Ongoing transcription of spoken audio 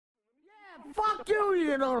Fuck you, you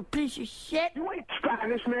little piece of shit. You ain't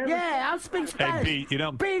Spanish, man. Yeah, I speak Spanish. Hey, Pete, you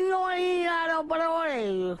don't... You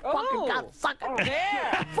fucking cocksucker.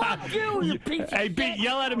 Yeah. Fuck you, you piece of shit. Hey, Pete,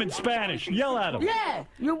 yell at him in Spanish. Yell at him. Yeah,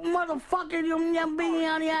 you motherfucker, you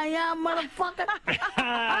motherfucker.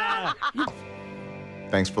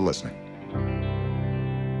 Thanks for listening.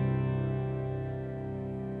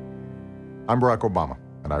 I'm Barack Obama,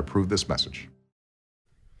 and I approve this message.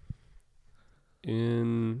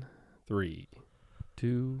 In 3,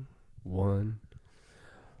 2, 1.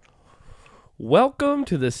 Welcome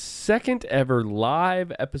to the second ever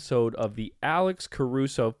live episode of the Alex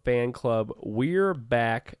Caruso Fan Club. We're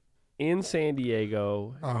back in San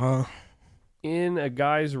Diego. In a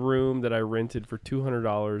guy's room that I rented for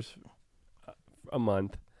 $200 a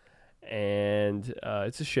month. And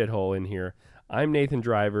it's a shithole in here. I'm Nathan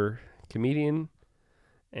Driver, comedian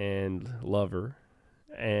and lover.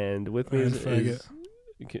 And with me is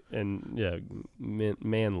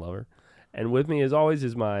man lover. And with me as always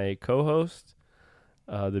is my co-host,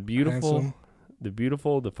 the beautiful,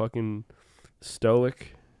 the fucking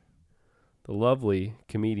stoic, the lovely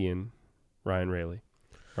comedian, Ryan Rayleigh.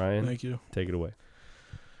 Ryan, thank you. Take it away.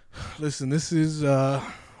 Listen, this is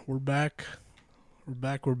we're back.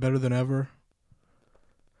 We're better than ever.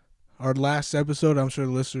 Our last episode, I'm sure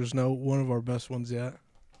the listeners know, one of our best ones yet.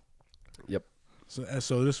 Yep.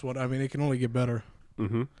 So this one, I mean, it can only get better.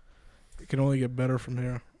 Mm-hmm. It can only get better from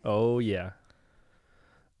here. Oh, yeah.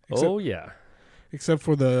 Except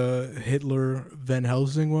for the Hitler Van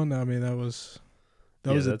Helsing one. I mean, that's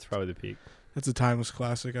probably the peak. That's a timeless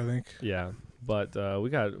classic, I think. Yeah, but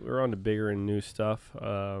we're on to bigger and new stuff.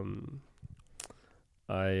 I've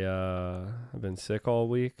been sick all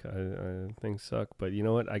week. Things suck, but you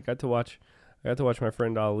know what? I got to watch my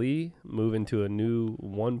friend Ali move into a new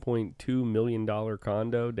 $1.2 million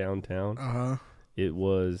condo downtown. It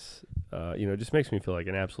was, just makes me feel like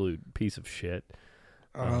an absolute piece of shit.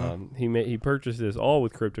 He purchased this all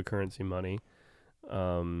with cryptocurrency money.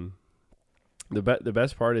 The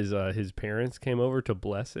best part is his parents came over to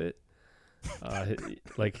bless it.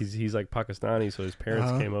 He's like Pakistani, so his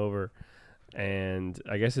parents came over, and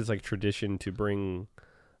I guess it's like tradition to bring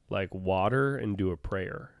like water and do a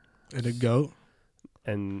prayer. And a goat.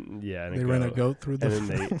 And they ran a goat through the. And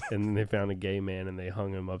then they found a gay man and they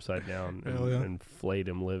hung him upside down and flayed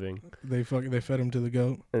him living. They fed him to the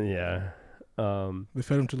goat. Yeah. They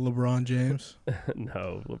fed him to LeBron James.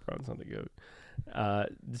 No, LeBron's not the goat.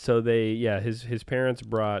 So his parents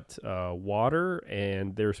brought water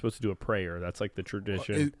and they were supposed to do a prayer. That's like the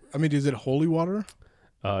tradition. Is it holy water?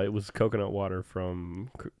 It was coconut water from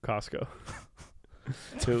Costco.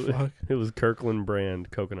 It was Kirkland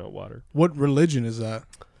brand coconut water. What religion is that?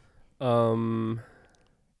 I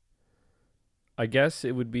guess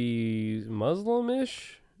it would be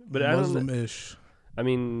Muslim-ish, but Muslim-ish. I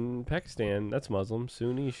mean, Pakistan, that's Muslim,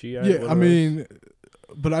 Sunni, Shia. Yeah, I mean,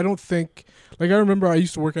 but I don't think. Like, I remember I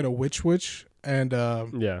used to work at a witch, and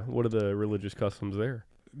what are the religious customs there?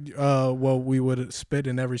 Well, we would spit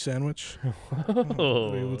in every sandwich.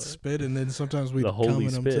 We would spit, and then sometimes we'd come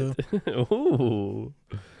in them too. Ooh.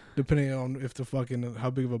 Depending on how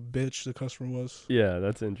big of a bitch the customer was. Yeah,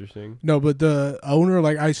 that's interesting. No, but the owner,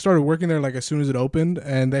 like, I started working there like as soon as it opened,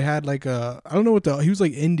 and they had like I don't know he was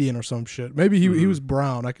like Indian or some shit. Maybe he was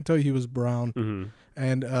brown. I can tell you he was brown. Mm-hmm.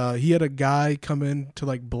 And he had a guy come in to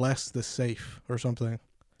like bless the safe or something.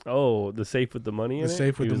 Oh, the safe with the money in it? The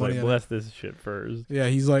safe with the money in it. Bless this shit first. Yeah,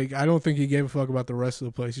 he's like, I don't think he gave a fuck about the rest of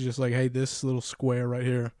the place. He's just like, hey, this little square right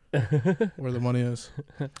here where the money is.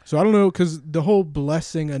 So I don't know, because the whole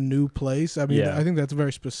blessing a new place, I mean, I think that's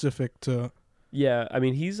very specific to... Yeah, I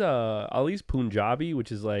mean, he's Ali's Punjabi,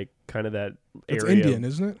 which is like kind of that area. It's Indian,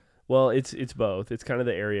 isn't it? Well, it's both. It's kind of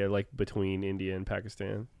the area like between India and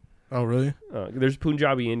Pakistan. Oh, really? There's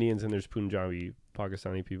Punjabi Indians and there's Punjabi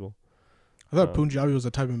Pakistani people. I thought Punjabi was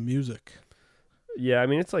a type of music. Yeah, I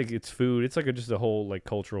mean, it's food. It's like just a whole like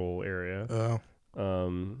cultural area.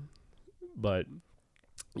 Oh. But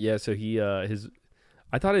yeah, so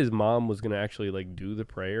I thought his mom was gonna actually like do the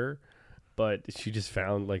prayer, but she just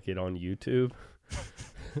found like it on YouTube.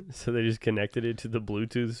 So they just connected it to the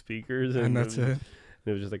Bluetooth speakers, and that's it.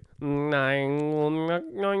 It was just like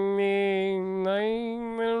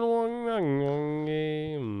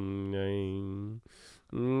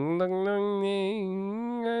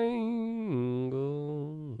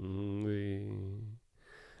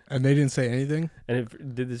And they didn't say anything? And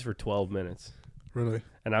it did this for 12 minutes. Really?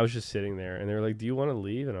 And I was just sitting there, and they were like, do you want to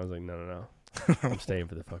leave? And I was like, no. I'm staying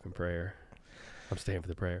for the fucking prayer. I'm staying for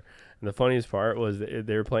the prayer. And the funniest part was that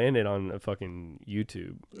they were playing it on a fucking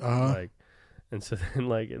YouTube. Uh-huh. Like, and so then,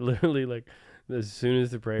 like, it literally, like, As soon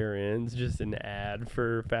as the prayer ends, just an ad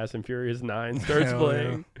for Fast and Furious 9 starts Hell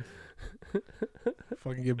playing.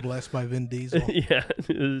 Fucking get blessed by Vin Diesel. Yeah,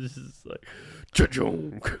 it's just like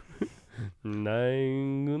cha-chunk. I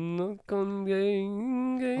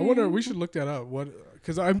wonder. We should look that up.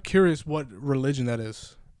 Because I'm curious what religion that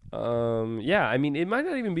is. Yeah, I mean, it might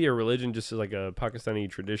not even be a religion, just like a Pakistani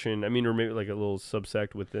tradition. I mean, or maybe like a little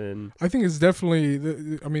subsect within. I think it's definitely.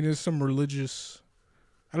 There's some religious.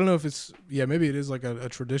 I don't know if it's. Yeah, maybe it is like a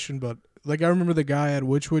tradition, but like I remember the guy at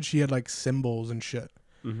Witch, he had like symbols and shit,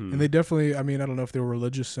 and they definitely. I mean, I don't know if they were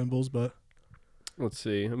religious symbols, but. Let's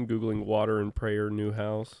see. I'm googling water and prayer new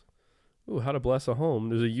house. Ooh, how to bless a home.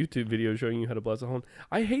 There's a YouTube video showing you how to bless a home.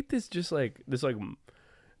 I hate this. Just like this, like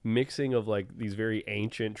mixing of like these very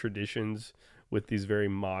ancient traditions with these very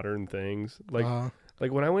modern things. Like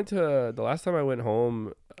when I went to the last time I went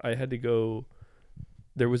home, I had to go.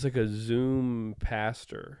 There was like a Zoom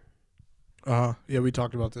pastor. Yeah, we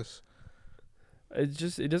talked about this.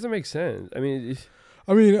 It doesn't make sense. I mean,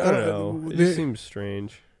 I don't know. It just seems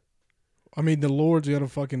strange. I mean, the Lord's got to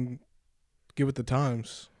fucking get with the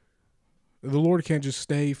times. The Lord can't just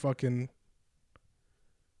stay fucking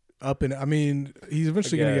up and. I mean, he's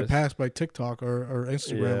eventually going to get passed by TikTok or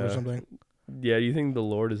Instagram or something. Yeah, do you think the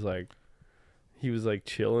Lord is like, he was like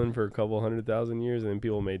chilling for a couple 100,000 years, and then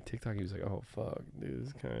people made TikTok. He was like, "Oh fuck,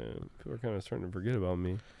 dude, people are kind of starting to forget about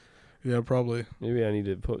me." Yeah, probably. Maybe I need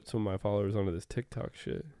to put some of my followers onto this TikTok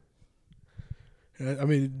shit. I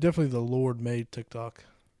mean, definitely the Lord made TikTok.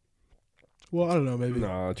 Well, I don't know, maybe.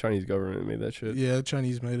 Nah, Chinese government made that shit. Yeah, the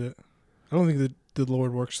Chinese made it. I don't think that the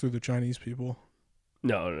Lord works through the Chinese people.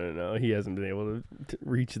 No. He hasn't been able to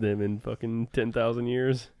reach them in fucking 10,000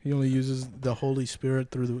 years. He only uses the Holy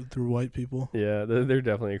Spirit through white people. Yeah, they're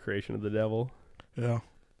definitely a creation of the devil. Yeah.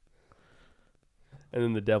 And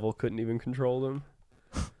then the devil couldn't even control them.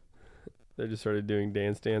 They just started doing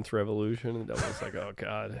Dance Dance Revolution, and the devil's like, "Oh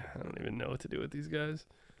God, I don't even know what to do with these guys."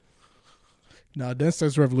 Nah, Dance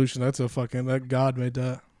Dance Revolution, that God made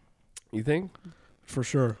that. You think? For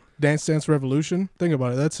sure. Dance Dance Revolution, think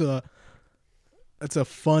about it. That's a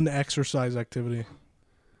fun exercise activity.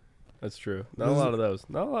 That's true. Not a lot of those.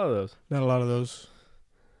 Not a lot of those.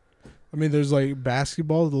 I mean, there's like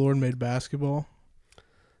basketball. The Lord made basketball.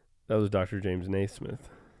 That was Dr. James Naismith.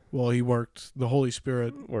 Well, the Holy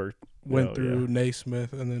Spirit went through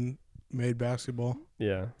Naismith and then made basketball.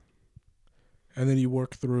 Yeah. And then he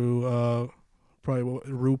worked through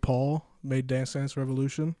RuPaul made Dance Dance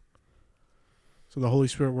Revolution. So the Holy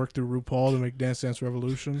Spirit worked through RuPaul to make Dance Dance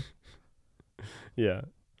Revolution. Yeah.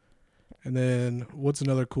 And then what's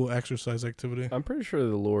another cool exercise activity? I'm pretty sure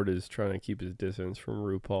the Lord is trying to keep his distance from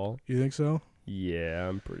RuPaul. You think so? Yeah,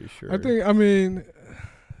 I'm pretty sure. I mean,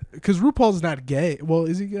 because RuPaul's not gay. Well,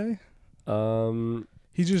 is he gay?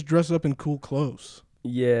 He just dressed up in cool clothes.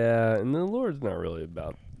 Yeah, and the Lord's not really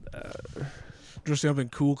about that. Dressing up in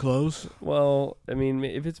cool clothes? Well, I mean,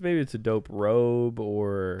 if maybe it's a dope robe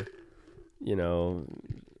or,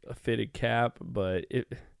 a fitted cap, but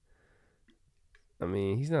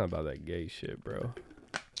he's not about that gay shit, bro.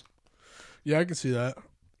 Yeah, I can see that.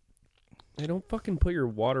 Hey, don't fucking put your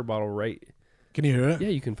water bottle right. Can you hear it? Yeah,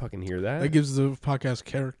 you can fucking hear that. That gives the podcast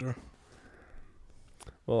character.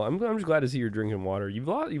 Well, I'm just glad to see you're drinking water. You've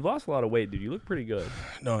lost a lot of weight, dude. You look pretty good.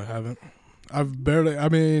 No, I haven't. I've barely. I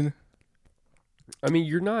mean,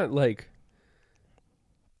 you're not like.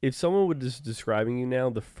 If someone was just describing you now,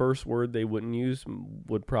 the first word they wouldn't use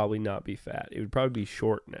would probably not be fat. It would probably be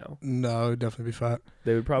short now. No, it would definitely be fat.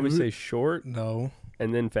 They would probably say short. No.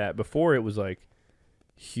 And then fat. Before it was like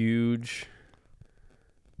huge,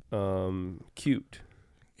 cute.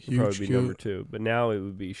 Huge, probably be cute. number 2. But now it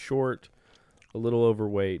would be short, a little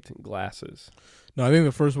overweight, glasses. No, I think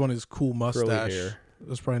the first one is cool mustache. Curly hair.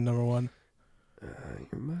 That's probably number 1.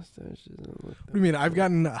 Your mustache doesn't look. What do you mean? I've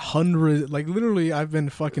gotten hundreds. Like literally, I've been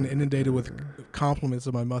fucking inundated with compliments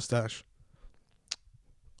of my mustache.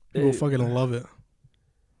 People fucking love it.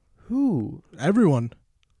 Who? Everyone.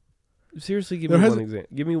 Seriously, give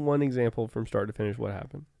me one example from start to finish. What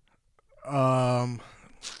happened?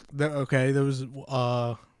 There was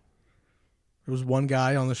one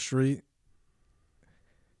guy on the street.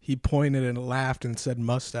 He pointed and laughed and said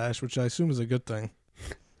mustache, which I assume is a good thing.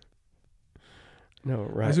 No,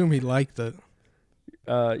 right. I assume he liked it.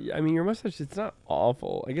 Your mustache, it's not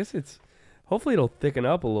awful. I guess hopefully it'll thicken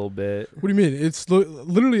up a little bit. What do you mean? It's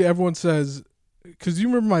literally everyone says, because you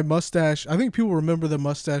remember my mustache. I think people remember the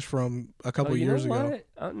mustache from a couple years ago.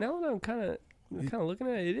 Now that I'm kind of looking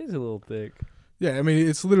at it, it is a little thick. Yeah, I mean,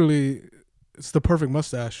 it's the perfect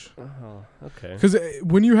mustache. Oh, okay. Because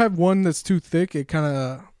when you have one that's too thick, it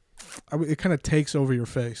kind of takes over your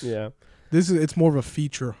face. Yeah. It's more of a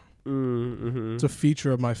feature. Mm-hmm. It's a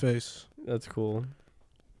feature of my face. That's cool.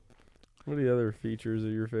 What are the other features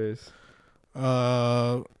of your face?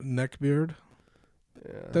 Neck beard.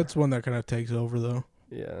 Yeah. That's one that kind of takes over though.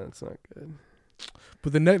 Yeah, that's not good.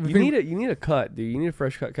 But the neck. You need a cut, dude. You need a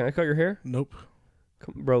fresh cut. Can I cut your hair? Nope.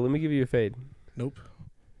 Bro, let me give you a fade. Nope.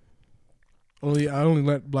 I only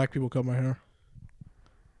let black people cut my hair.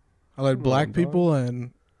 I let black people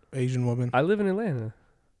and Asian women. I live in Atlanta.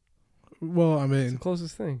 Well, I It's mean, the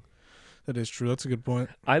closest thing. that is true. That's a good point.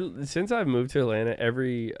 Since I've moved to Atlanta,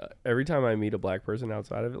 every time I meet a black person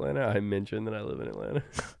outside of Atlanta, I mention that I live in Atlanta.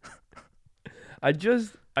 I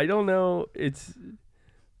don't know.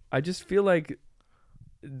 I just feel like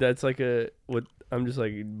that's like I'm just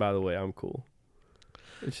like, by the way, I'm cool.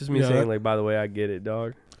 It's just me saying like, by the way, I get it,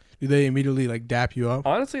 dog. Do they immediately like dap you up?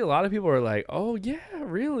 Honestly, a lot of people are like, "Oh yeah,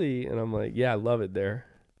 really?" And I'm like, "Yeah, I love it there.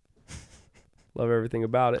 Love everything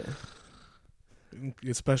about it.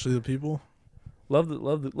 Especially the people. Love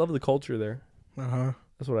the culture there."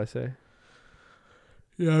 That's what I say.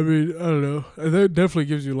 Yeah, I mean, I don't know. That definitely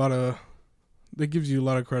gives you a lot of. That gives you a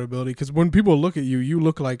lot of credibility because when people look at you, you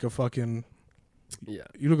look like a fucking. Yeah.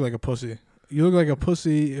 You look like a pussy. You look like a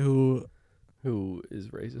pussy who is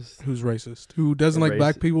racist. Who's racist. Who doesn't like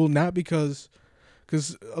black people, not because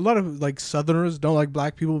a lot of like Southerners don't like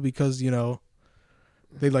black people because, you know,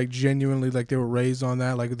 they like genuinely like they were raised on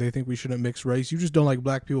that, like they think we shouldn't mix race. You just don't like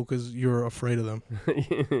black people because you're afraid of them.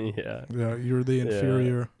 Yeah. Yeah, you're the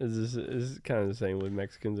inferior. It's kind of the same with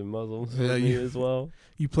Mexicans and Muslims. Yeah, you as well.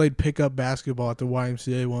 You played pickup basketball at the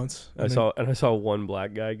YMCA once. I saw one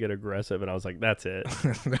black guy get aggressive, and I was like, "That's it.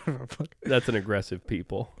 That's an aggressive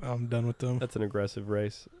people. I'm done with them. That's an aggressive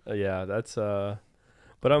race." Yeah, that's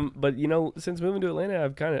But you know, since moving to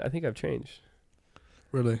Atlanta, I think I've changed.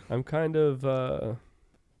 Really, I'm kind of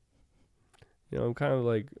I'm kind of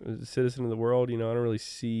like a citizen of the world. You know, I don't really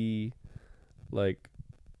see, like,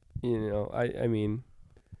 you know, I mean,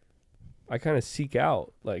 I kind of seek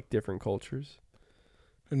out like different cultures.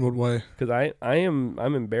 In what way? Because I'm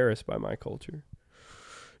embarrassed by my culture.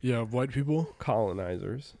 Yeah, white people,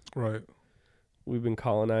 colonizers. Right. We've been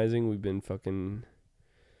colonizing. We've been fucking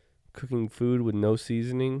cooking food with no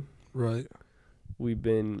seasoning. Right. We've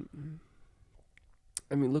been.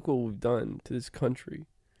 I mean, look what we've done to this country.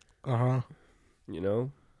 You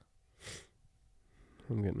know?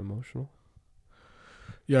 I'm getting emotional.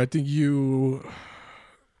 Yeah, I think the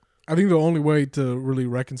only way to really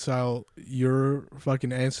reconcile your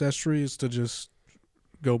fucking ancestry is to just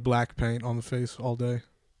go black paint on the face all day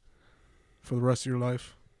for the rest of your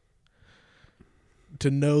life.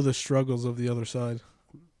 To know the struggles of the other side.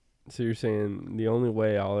 So you're saying the only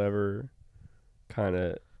way I'll ever kind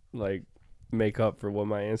of like make up for what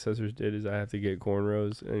my ancestors did is I have to get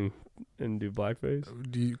cornrows and do blackface?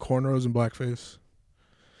 Do you cornrows and blackface?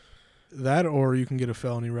 That, or you can get a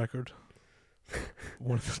felony record.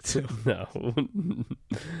 One of the two. No.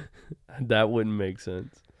 That wouldn't make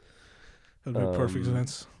sense. That would make perfect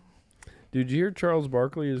sense. Dude, did you hear Charles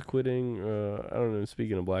Barkley is quitting? I don't know,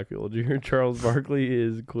 speaking of black people, did you hear Charles Barkley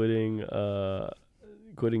is quitting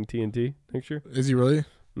TNT next year? Is he really?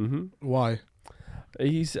 Mm-hmm. Why?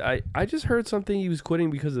 I just heard something he was quitting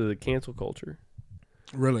because of the cancel culture.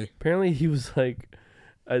 Really? Apparently he was like,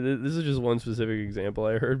 this is just one specific example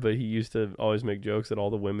I heard, but he used to always make jokes that all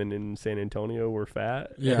the women in San Antonio were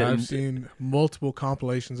fat. Yeah, I've seen multiple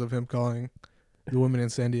compilations of him calling the women in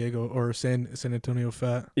San Diego or San Antonio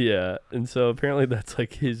fat. Yeah, and so apparently that's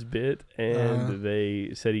like his bit, and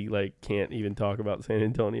they said he like can't even talk about San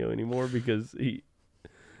Antonio anymore because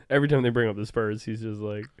every time they bring up the Spurs, he's just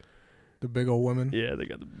like, the big old woman. Yeah, they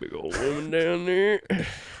got the big old woman down there.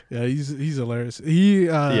 Yeah, he's hilarious.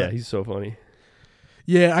 Yeah, he's so funny.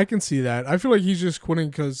 Yeah, I can see that. I feel like he's just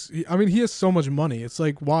quitting because he has so much money. It's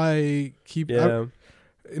like, why keep? Yeah.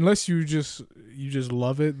 Unless you just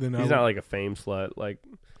love it, then he's not like a fame slut. Like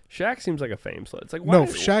Shaq seems like a fame slut. It's like, no,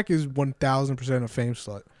 Shaq is 1,000% a fame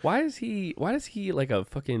slut. Why is he like a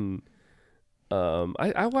fucking?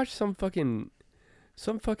 I watched some fucking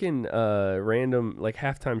random like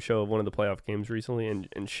halftime show of one of the playoff games recently, and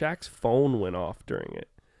Shaq's phone went off during it.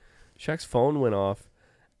 Shaq's phone went off,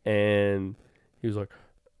 and he was like,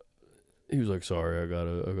 sorry, I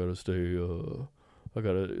gotta stay.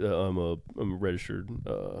 I'm a registered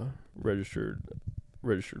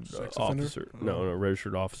officer. No,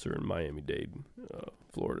 registered officer in Miami-Dade,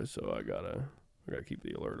 Florida. So I gotta keep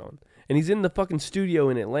the alert on. And he's in the fucking studio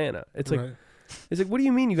in Atlanta. It's like, what do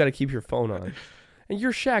you mean you gotta keep your phone on? And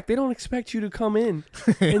you're Shaq. They don't expect you to come in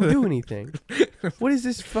and do anything. What is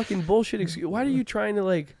this fucking bullshit excuse? Why are you trying to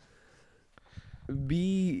like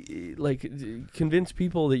be like convince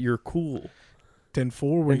people that you're cool.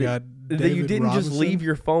 10-4, we got that you David didn't just Robinson. leave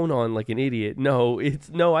your phone on like an idiot. No,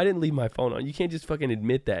 I didn't leave my phone on. You can't just fucking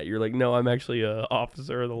admit that. You're like, no, I'm actually a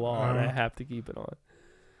officer of the law and I have to keep it on.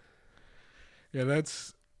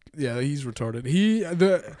 Yeah, he's retarded.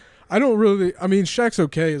 I don't really. I mean, Shaq's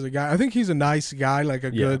okay as a guy. I think he's a nice guy, like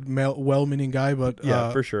a good, well-meaning guy. But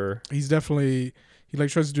for sure, he's definitely he like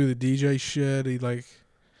tries to do the DJ shit. He like,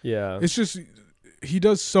 it's just he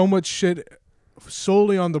does so much shit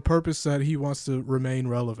solely on the purpose that he wants to remain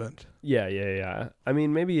relevant. Yeah. I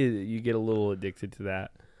mean, maybe you get a little addicted to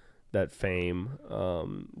that fame,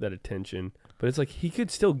 that attention. But it's like he could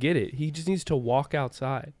still get it. He just needs to walk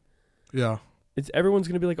outside. Yeah. Everyone's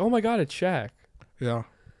gonna be like, oh my god, it's Shaq. Yeah.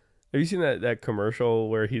 Have you seen that commercial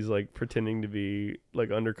where he's like pretending to be like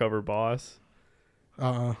undercover boss?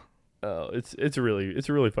 Oh, it's a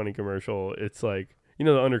really funny commercial. It's like, you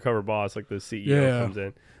know, the undercover boss, like the CEO comes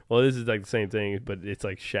in. Well, this is like the same thing, but it's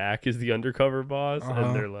like Shaq is the undercover boss,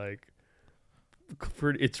 and they're like,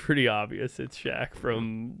 it's pretty obvious it's Shaq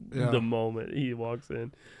from the moment he walks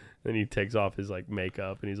in. Then he takes off his like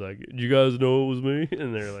makeup and he's like, "Did you guys know it was me?"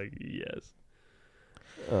 And they're like, "Yes."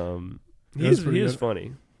 He is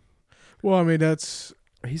funny. Well, I mean,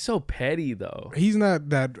 he's so petty though. He's not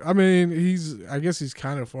that. I mean, I guess he's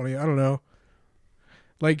kind of funny. I don't know.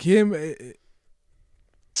 Like him,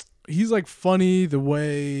 he's like funny the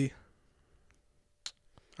way.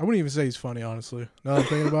 I wouldn't even say he's funny, honestly. Now that I'm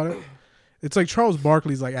thinking about it, it's like Charles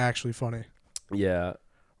Barkley's like actually funny. Yeah.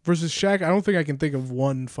 Versus Shaq, I don't think I can think of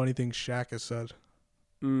one funny thing Shaq has said.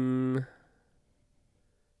 I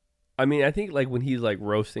mean, I think like when he's like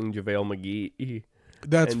roasting JaVale McGee,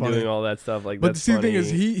 that's and funny. doing all that stuff. Like, but that's the funny. thing is,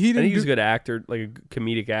 he didn't. He's a good actor, like a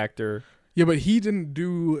comedic actor. Yeah, but he didn't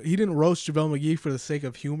roast JaVale McGee for the sake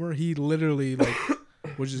of humor. He literally like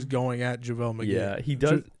was just going at JaVale McGee. Yeah, he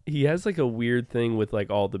does. He has like a weird thing with like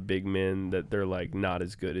all the big men that they're like not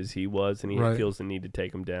as good as he was, and he feels the need to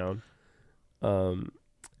take them down. I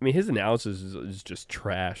mean, his analysis is just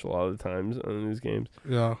trash a lot of the times on these games.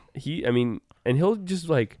 Yeah. And he'll just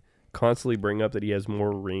like constantly bring up that he has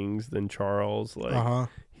more rings than Charles. Like,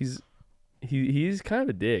 he's kind of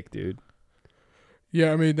a dick, dude.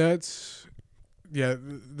 Yeah, I mean that's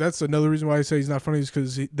another reason why I say he's not funny is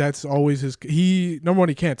because that's always his. Number one,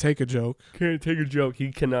 he can't take a joke. Can't take a joke.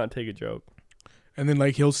 He cannot take a joke. And then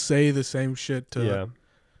like he'll say the same shit to.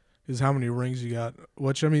 Is how many rings you got?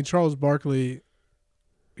 Which I mean, Charles Barkley.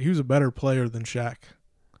 He was a better player than Shaq.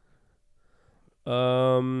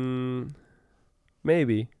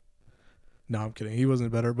 Maybe. No, I'm kidding. He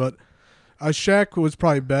wasn't better, but Shaq was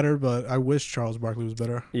probably better. But I wish Charles Barkley was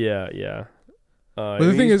better. Yeah. But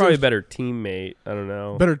the thing he's is, probably a better teammate. I don't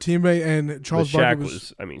know. Better teammate, and Charles Barkley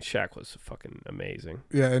was. I mean, Shaq was fucking amazing.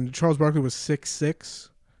 Yeah, and Charles Barkley was 6'6".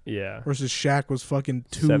 Yeah. Versus Shaq was fucking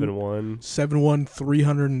 7'1",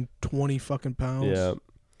 320 fucking pounds. Yeah.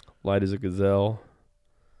 Light as a gazelle.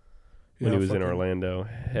 When he was in fucking Orlando,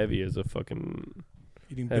 heavy as a fucking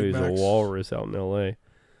eating heavy Big as a Macs. walrus out in L.A.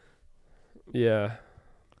 Yeah,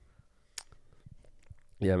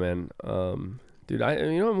 man. Dude,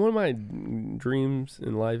 one of my dreams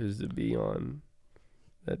in life is to be on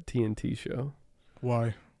that TNT show.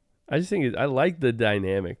 Why? I just think I like the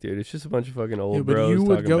dynamic, dude. It's just a bunch of fucking old but bros you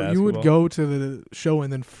would talking go. basketball. You would go to the show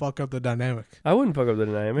and then fuck up the dynamic. I wouldn't fuck up the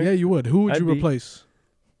dynamic. Yeah, you would. Who would you replace?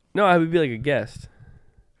 No, I would be like a guest.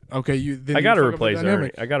 Okay, I gotta replace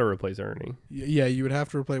Ernie. I gotta replace Ernie. Yeah, you would have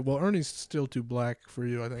to replace. Well, Ernie's still too black for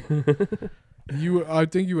you, I think. I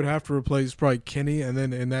think you would have to replace probably Kenny, and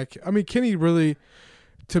then in that, I mean, Kenny really,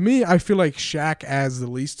 to me, I feel like Shaq adds the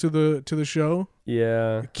least to the show.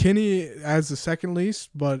 Yeah, Kenny adds the second least,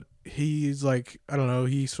 but he's like, I don't know,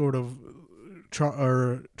 he sort of,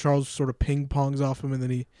 Charles sort of ping pongs off him, and then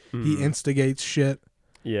he instigates shit.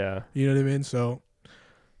 Yeah, you know what I mean. So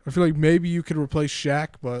I feel like maybe you could replace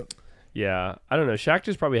Shaq, but yeah, I don't know. Shaq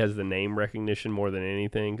just probably has the name recognition more than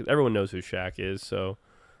anything because everyone knows who Shaq is. So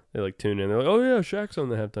they like tune in. They're like, "Oh yeah, Shaq's on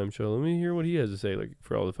the halftime show. Let me hear what he has to say." Like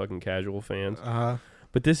for all the fucking casual fans.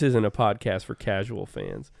 But this isn't a podcast for casual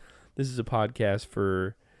fans. This is a podcast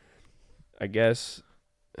for, I guess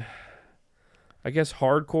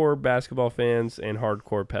hardcore basketball fans and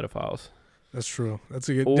hardcore pedophiles. That's true. That's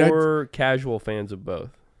a good. Or casual fans of both.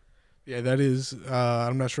 Yeah, that is.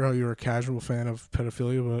 I'm not sure how you're a casual fan of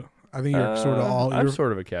pedophilia, but I think you're sort of all. I'm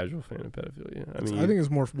sort of a casual fan of pedophilia. I think it's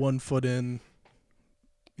more 1 foot in.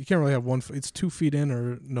 You can't really have 1 foot. It's 2 feet in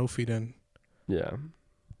or no feet in. Yeah.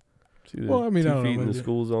 Well, I mean, 2 feet in the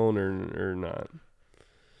school zone or not.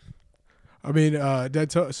 I mean,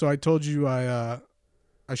 so I told you I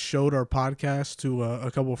I showed our podcast to a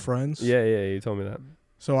couple of friends. Yeah, you told me that.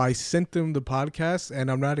 So I sent them the podcast, and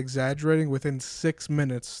I'm not exaggerating. Within 6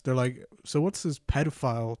 minutes, they're like, "So what's this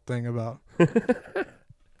pedophile thing about?"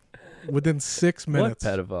 Within 6 minutes.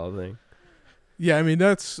 What pedophile thing? Yeah, I mean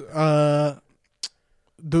that's the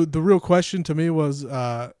real question to me was.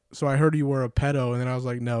 So I heard you were a pedo, and then I was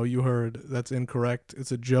like, "No, you heard that's incorrect.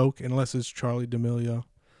 It's a joke, unless it's Charlie D'Amelio."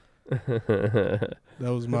 That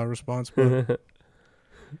was my response. But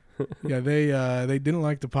yeah, they didn't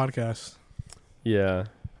like the podcast. Yeah.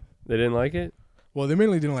 They didn't like it? Well, they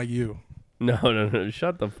mainly didn't like you. No.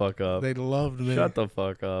 Shut the fuck up. They loved me. Shut the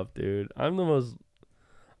fuck up, dude. I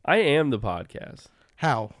am the podcast.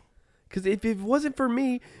 How? Because if it wasn't for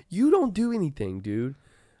me, you don't do anything, dude.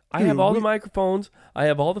 I have all the microphones. I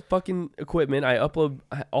have all the fucking equipment. I upload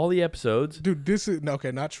all the episodes. Dude, this is...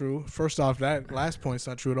 Okay, not true. First off, that last point's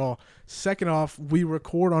not true at all. Second off, we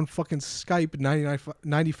record on fucking Skype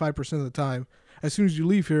 95% of the time. As soon as you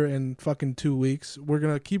leave here in fucking 2 weeks, we're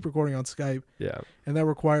going to keep recording on Skype. Yeah. And that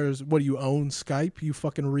requires... What, you own Skype, you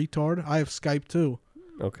fucking retard? I have Skype, too.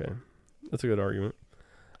 Okay. That's a good argument.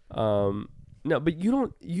 No, but you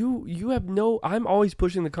don't. You have no. I'm always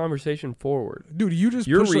pushing the conversation forward, dude.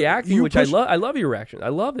 You're reacting, which I love. I love your reaction. I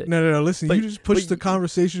love it. No. Listen, you just pushed the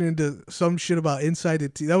conversation into some shit about inside the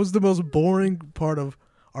team. That was the most boring part of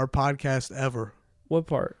our podcast ever. What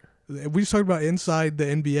part? We just talked about inside the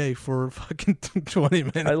NBA for fucking 20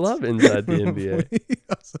 minutes. I love Inside the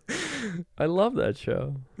NBA. I love that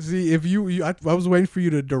show. See, if I was waiting for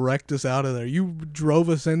you to direct us out of there. You drove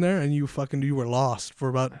us in there, and you were lost for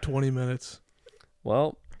about 20 minutes.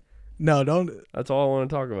 Well, no, don't. That's all I want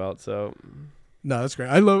to talk about. So, no, that's great.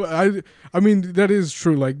 I mean, that is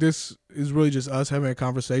true. Like, this is really just us having a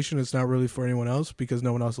conversation. It's not really for anyone else because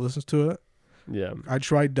no one else listens to it. Yeah. I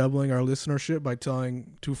tried doubling our listenership by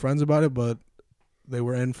telling 2 friends about it, but they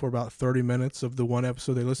were in for about 30 minutes of the one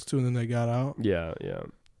episode they listened to, and then they got out. Yeah.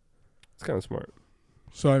 It's kind of smart.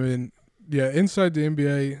 So, I mean, yeah, Inside the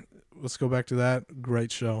NBA, let's go back to that.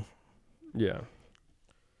 Great show. Yeah.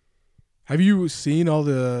 Have you seen all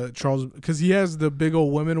the Charles... Because he has the big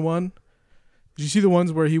old women one. Did you see the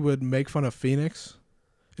ones where he would make fun of Phoenix?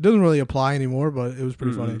 It doesn't really apply anymore, but it was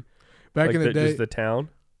pretty funny. Back like in the day... Just the town?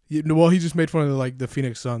 Well, he just made fun of the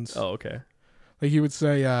Phoenix Suns. Oh, okay. Like he would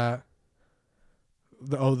say,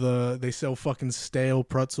 they sell fucking stale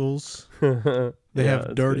pretzels. They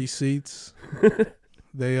have dirty seats.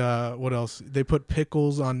 They what else? They put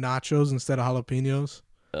pickles on nachos instead of jalapenos.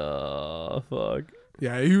 Oh, fuck.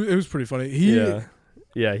 Yeah, it was pretty funny.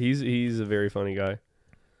 Yeah, he's a very funny guy.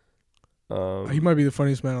 He might be the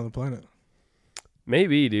funniest man on the planet.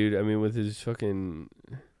 Maybe, dude. I mean, with his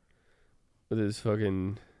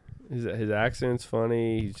his accent's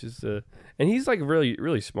funny. He's just and he's like really,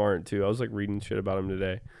 really smart too. I was like reading shit about him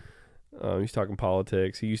today. He's talking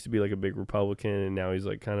politics. He used to be like a big Republican, and now he's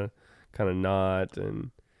like kind of not.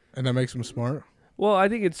 And that makes him smart. Well, I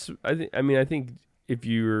think I think if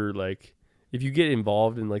you get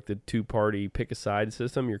involved in like the 2-party pick a side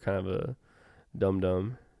system, you're kind of a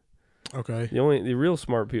dum-dum. Okay. The real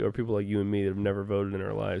smart people are people like you and me that have never voted in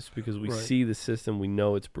our lives because we see the system, we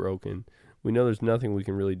know it's broken. We know there's nothing we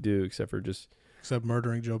can really do except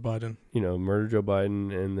murdering Joe Biden. Murder Joe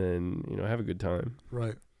Biden and then, have a good time.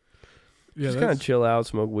 Right. Yeah. Just kind of chill out,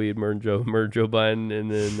 smoke weed, murder Joe Biden, and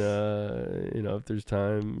then if there's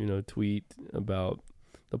time, tweet about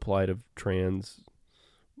the plight of trans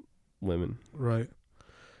women. Right.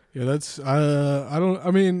 Yeah, that's I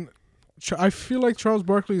feel like Charles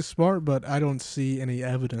Barkley is smart, but I don't see any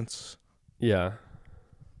evidence. Yeah.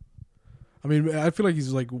 I mean, I feel like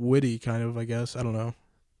he's like witty, kind of, I guess. I don't know.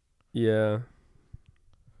 Yeah.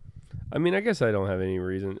 I mean, I guess I don't have any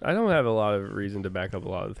reason. I don't have a lot of reason to back up a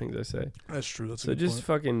lot of the things I say. That's true. That's so just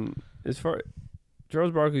fucking,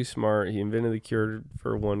 Charles Barkley's smart. He invented the cure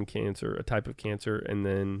for a type of cancer, and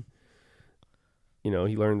then, he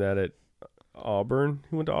learned that at Auburn.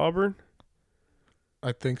 He went to Auburn?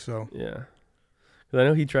 I think so. Yeah. Because I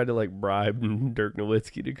know he tried to, like, bribe Dirk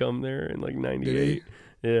Nowitzki to come there in, like, 98.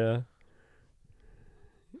 Yeah.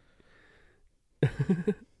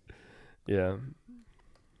 Yeah.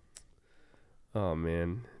 Oh,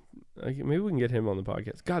 man. Maybe we can get him on the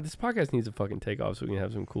podcast. God, this podcast needs to fucking take off so we can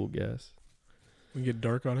have some cool guests. We can get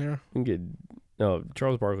Dirk on here? We can get... No,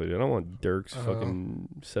 Charles Barkley. I don't want Dirk's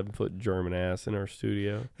fucking 7-foot German ass in our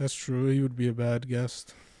studio. That's true. He would be a bad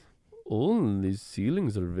guest. Oh, these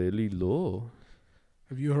ceilings are really low.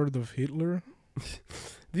 Have you heard of Hitler?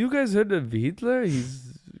 Have you guys heard of Hitler?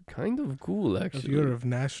 He's kind of cool, actually. Have you heard of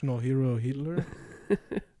national hero Hitler?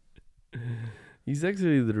 He's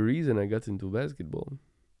actually the reason I got into basketball.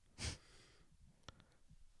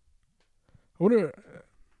 I wonder,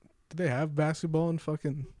 did they have basketball in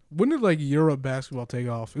fucking... When did, like, Europe basketball take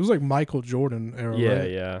off? It was, like, Michael Jordan era,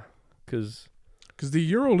 right? Yeah. Because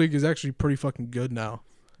the EuroLeague is actually pretty fucking good now.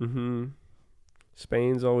 Mm-hmm.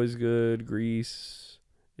 Spain's always good. Greece,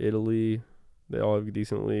 Italy, they all have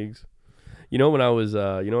decent leagues. When I was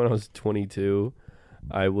 22,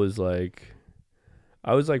 I was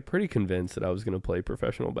pretty convinced that I was going to play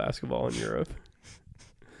professional basketball in Europe.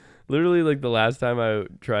 Literally, like, the last time I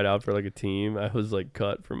tried out for, like, a team, I was, like,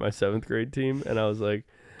 cut from my 7th grade team, and I was like,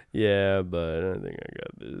 yeah, but I think I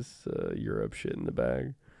got this Europe shit in the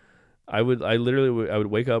bag. I would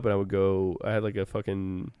wake up and I would go, I had, like, a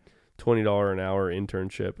fucking $20 an hour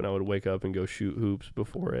internship, and I would wake up and go shoot hoops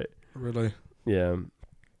before it. Really? Yeah.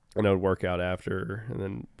 And I would work out after and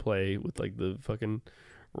then play with, like, the fucking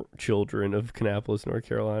children of Kannapolis, North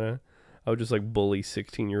Carolina. I would just, like, bully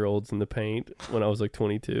 16-year-olds in the paint when I was, like,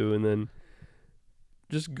 22, and then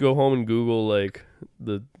just go home and Google, like,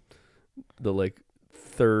 the like,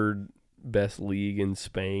 3rd best league in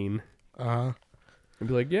Spain. Uh-huh. And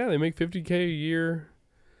be like, yeah, they make $50K a year.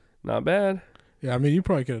 Not bad. Yeah, I mean, you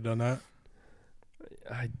probably could have done that.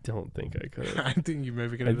 I don't think I could. I think you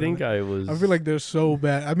maybe could have done that. I feel like they're so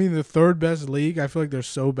bad. I mean, the 3rd best league, I feel like they're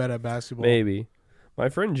so bad at basketball. Maybe. My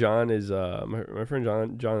friend John is my friend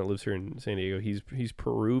John that lives here in San Diego. He's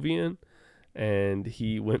Peruvian, and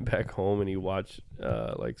he went back home and he watched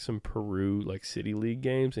like some Peru like city league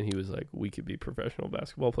games, and he was like, we could be professional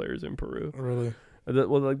basketball players in Peru. Really?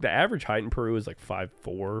 The average height in Peru is like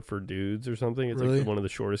 5'4" for dudes or something. It's really? Like one of the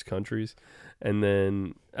shortest countries. And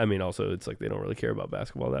then I mean, also it's like they don't really care about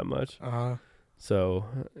basketball that much. So,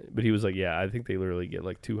 but he was like, yeah, I think they literally get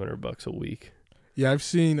like $200 a week. Yeah, I've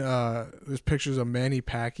seen there's pictures of Manny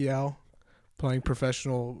Pacquiao playing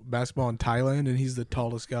professional basketball in Thailand, and he's the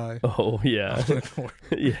tallest guy. Oh yeah,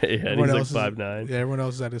 yeah. And he's like 5'9". Yeah, everyone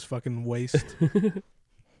else is at his fucking waist.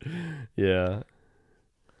 Yeah,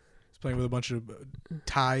 he's playing with a bunch of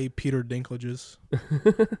Thai Peter Dinklages.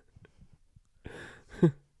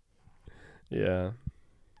 Yeah.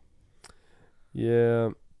 Yeah.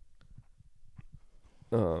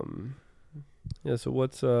 Yeah, so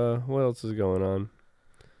what else is going on?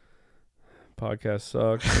 Podcast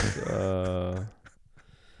sucks.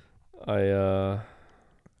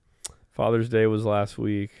 Father's Day was last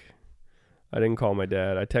week. I didn't call my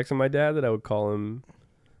dad. I texted my dad that I would call him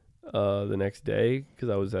the next day because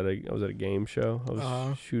I was at a game show. I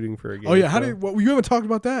was shooting for a game. Oh yeah, show. You haven't talked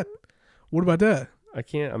about that. What about that? I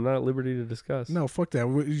can't. I'm not at liberty to discuss. No, fuck that.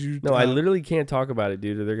 I literally can't talk about it,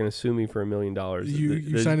 dude. Or they're gonna sue me for $1 million.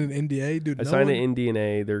 You signed an NDA, dude. I signed an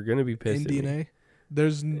NDA. They're gonna be pissed. NDA.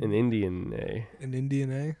 There's an Indian A. An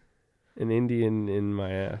Indian A. An Indian in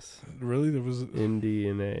my ass. Really? There was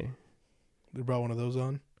Indian A. They brought one of those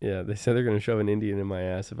on. Yeah, they said they're gonna shove an Indian in my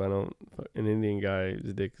ass if I don't. An Indian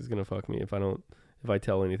guy's dick is gonna fuck me if I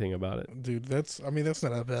tell anything about it. Dude, that's not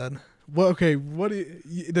that bad. Well, okay,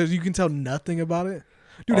 you can tell nothing about it?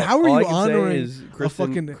 Dude, how are you honoring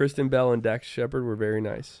Kristen Bell and Dax Shepard were very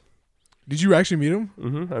nice. Did you actually meet him?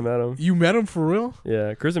 Mm-hmm, I met him. You met him for real?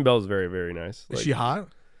 Yeah, Kristen Bell is very, very nice. Is she hot?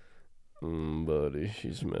 Buddy,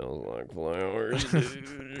 she smells like flowers,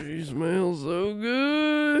 dude. She smells so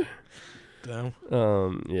good. Damn.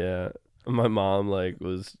 Yeah. My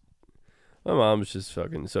mom's just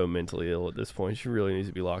fucking so mentally ill at this point. She really needs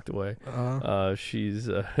to be locked away. She's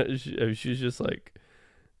just like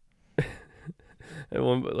at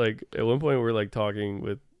one point we're like talking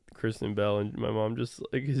with Kristen Bell, and my mom just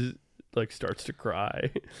like starts to cry.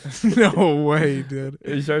 No way, dude.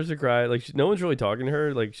 She starts to cry. Like no one's really talking to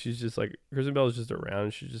her. Like she's just like Kristen Bell is just around,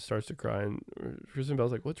 and she just starts to cry. And Kristen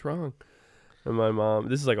Bell's like, "What's wrong?" And my mom,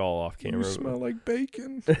 this is like all off camera. You smell like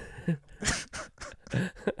bacon.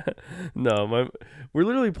 No, we're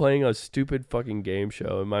literally playing a stupid fucking game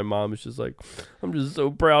show, and my mom is just like, I'm just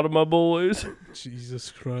so proud of my boys.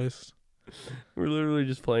 Jesus Christ. We're literally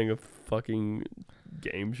just playing a fucking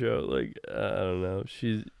game show. Like, I don't know.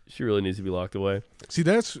 She really needs to be locked away. See,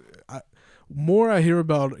 more I hear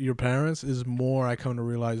about your parents is more I come to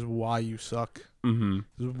realize why you suck.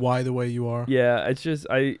 Mm-hmm. Why the way you are. Yeah, it's just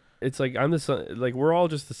it's like I'm the son. Like we're all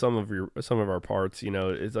just the sum of our parts. You know,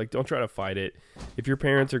 it's like don't try to fight it. If your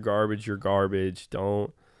parents are garbage, you're garbage.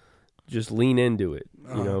 Don't just lean into it.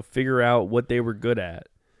 You know, figure out what they were good at.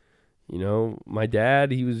 You know, my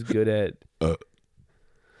dad, he was good at.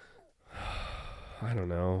 I don't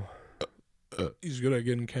know. He's good at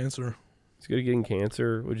getting cancer. He's good at getting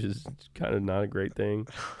cancer, which is kind of not a great thing.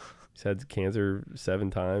 He's had cancer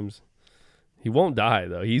 7 times. He won't die,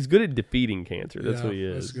 though. He's good at defeating cancer. That's what he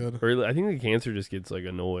is. That's good. Or I think the cancer just gets like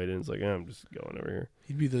annoyed and it's like, I'm just going over here.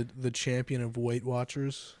 He'd be the champion of Weight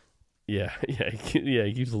Watchers. Yeah,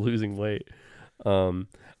 he keeps losing weight.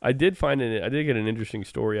 I did get an interesting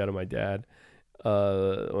story out of my dad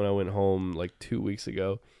when I went home like 2 weeks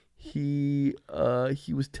ago. He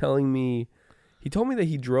was telling me, he told me that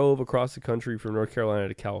he drove across the country from North Carolina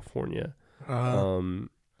to California.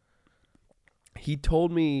 He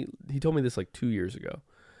told me this like 2 years ago.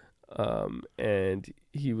 And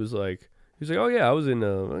he was like, oh yeah, I was in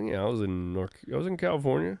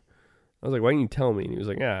California. I was like, why didn't you tell me? And he was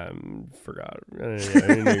like, I forgot. I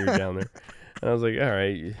didn't know you were down there. And I was like, all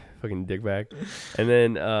right, you fucking dickbag. And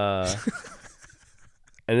then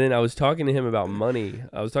I was talking to him about money.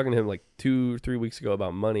 I was talking to him like 2-3 weeks ago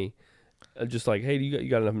about money. Just like, hey, you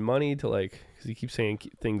got enough money to like, because he keeps saying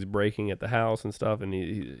things breaking at the house and stuff. And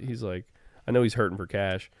he's like, I know he's hurting for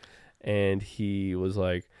cash. And he was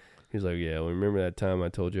like, yeah, well, remember that time I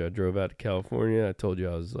told you I drove out to California? I told you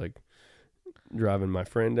I was like driving my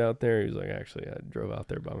friend out there. He was like, actually, I drove out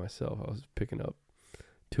there by myself. I was picking up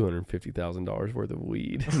 $250,000 worth of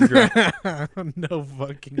weed. No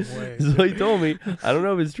fucking way. So he told me, I don't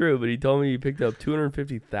know if it's true, but he told me he picked up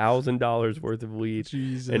 $250,000 worth of weed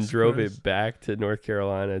and drove it back to North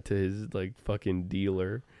Carolina to his like fucking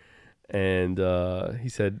dealer. And he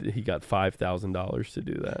said he got $5,000 to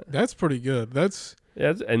do that. That's pretty good.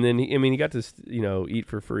 And then he got to eat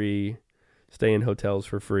for free, stay in hotels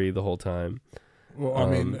for free the whole time. Well, I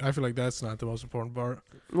mean, I feel like that's not the most important part.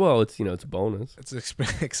 Well, it's it's a bonus. It's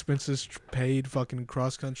expenses paid, fucking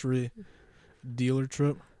cross country dealer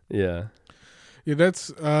trip. Yeah,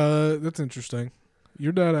 that's interesting.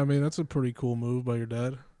 Your dad, I mean, that's a pretty cool move by your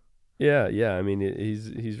dad. Yeah. I mean,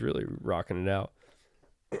 he's really rocking it out.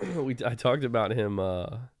 I talked about him.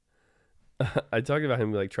 I talked about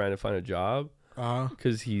him like trying to find a job.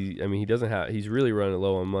 Because he doesn't have. He's really running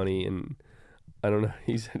low on money, and I don't know.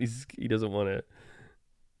 He doesn't want to.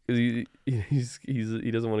 Because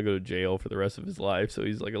he doesn't want to go to jail for the rest of his life, so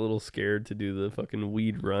he's like a little scared to do the fucking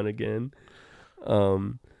weed run again.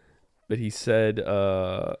 But he said,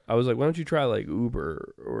 I was like, why don't you try like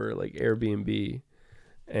Uber or like Airbnb,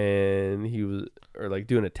 and he was or like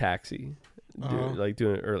doing a taxi, doing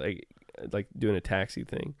a taxi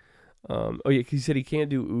thing. He said he can't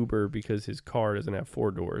do Uber because his car doesn't have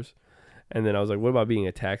 4 doors. And then I was like, what about being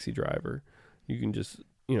a taxi driver? You can just,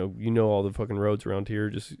 all the fucking roads around here.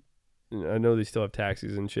 Just, I know they still have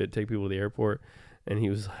taxis and shit, take people to the airport. And he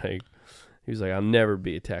was like, I'll never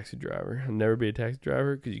be a taxi driver. I'll never be a taxi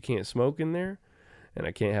driver because you can't smoke in there and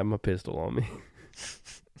I can't have my pistol on me.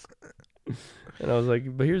 And I was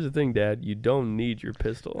like, but here's the thing, Dad, you don't need your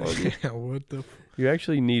pistol on you. Yeah, what the... You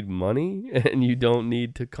actually need money, and you don't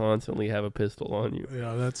need to constantly have a pistol on you.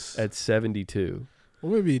 Yeah, that's... At 72.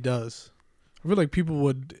 Well, maybe he does. I feel like people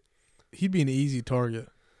would... He'd be an easy target.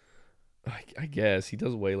 I guess. He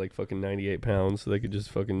does weigh like fucking 98 pounds, so they could just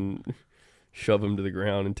fucking shove him to the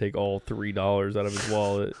ground and take all $3 out of his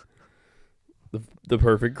wallet. The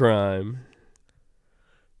perfect crime.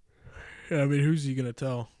 Yeah, I mean, who's he going to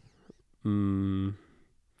tell?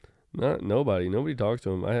 Not nobody. Nobody talks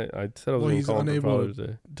to him. I said I was going to call him for Father's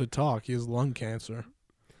Day. To talk. He has lung cancer.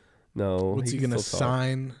 No. What's he going to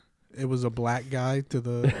sign? It was a black guy to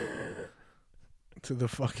the to the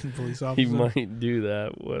fucking police officer. He might do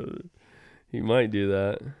that. He might do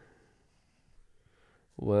that.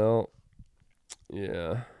 Well,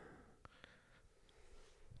 yeah.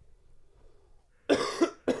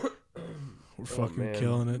 We're fucking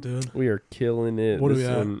killing it, dude. We are killing it. What are we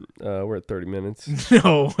at? We're at 30 minutes.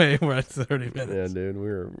 No way, we're at 30 minutes. Yeah, dude,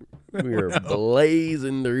 we are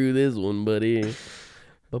blazing through this one, buddy.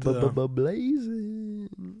 Blazing.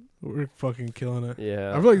 We're fucking killing it.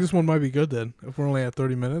 Yeah. I feel like this one might be good then, if we're only at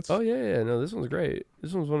 30 minutes. Oh yeah. No, this one's great.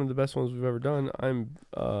 This one's one of the best ones we've ever done.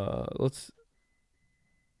 Let's.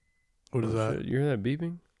 What is that? Shit. You hear that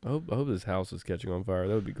beeping? I hope this house is catching on fire.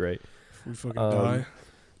 That would be great. If we fucking die.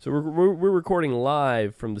 So we're recording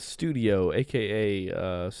live from the studio,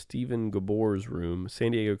 aka Stephen Gabor's room.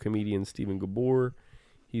 San Diego comedian Stephen Gabor.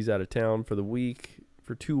 He's out of town for the week.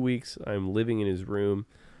 For 2 weeks, I'm living in his room.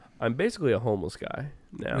 I'm basically a homeless guy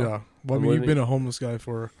now. Yeah. Well, I mean, you've been a homeless guy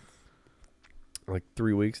for like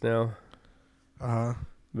 3 weeks now. I've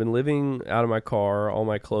been living out of my car. All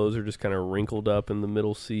my clothes are just kind of wrinkled up in the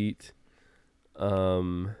middle seat.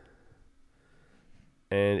 And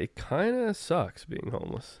it kind of sucks being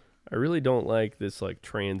homeless. I really don't like this like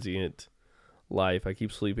transient life. I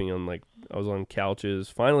keep sleeping on I was on couches.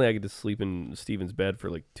 Finally, I get to sleep in Steven's bed for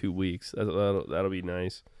like 2 weeks. That'll be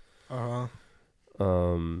nice.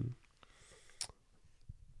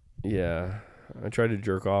 Yeah, I tried to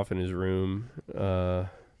jerk off in his room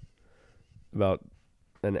about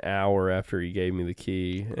an hour after he gave me the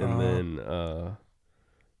key, and then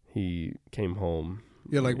he came home.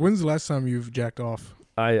 Yeah, like when's the last time you've jacked off?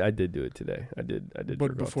 I did do it today. I did.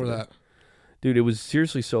 But before that, dude, it was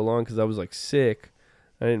seriously so long because I was like sick.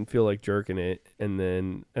 I didn't feel like jerking it,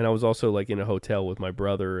 and I was also like in a hotel with my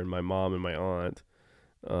brother and my mom and my aunt,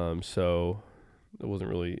 so it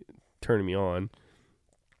wasn't really turning me on.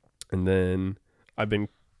 And then I've been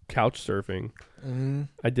couch surfing. Mm-hmm.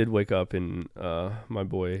 I did wake up in my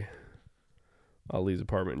boy Ali's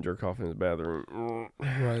apartment and jerk off in his bathroom.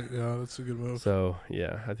 Right, yeah, that's a good move. So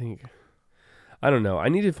yeah, I don't know. I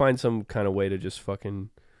need to find some kind of way to just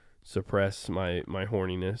fucking suppress my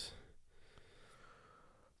horniness.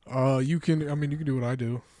 You can do what I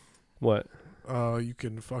do. What? You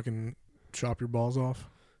can fucking chop your balls off.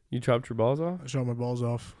 You chopped your balls off? I chop my balls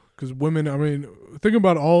off. Because women, I mean, think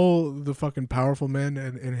about all the fucking powerful men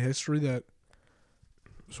in history that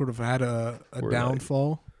sort of had a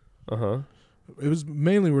downfall. Uh-huh. It was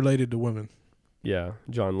mainly related to women. Yeah.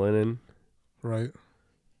 John Lennon. Right.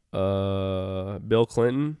 Bill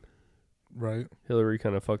Clinton. Right. Hillary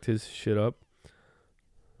kind of fucked his shit up.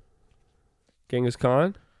 Genghis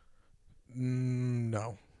Khan?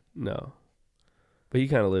 No. No. But he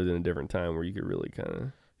kind of lived in a different time where you could really kind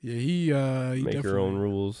of he make your own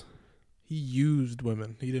rules. He used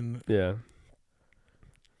women. He didn't. Yeah.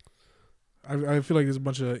 I feel like there's a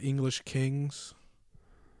bunch of English kings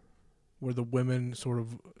where the women sort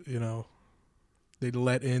of, they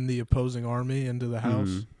let in the opposing army into the house.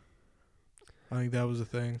 Mm-hmm. I think that was a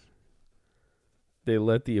thing. They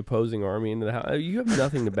let the opposing army into the house. You have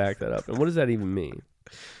nothing to back that up. And what does that even mean?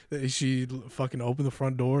 She fucking opened the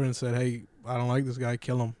front door and said, "Hey, I don't like this guy.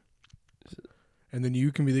 Kill him. And then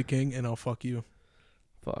you can be the king, and I'll fuck you."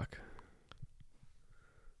 Fuck.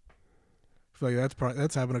 I feel like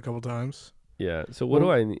that's happened a couple times. Yeah. So what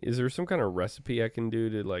do I? Is there some kind of recipe I can do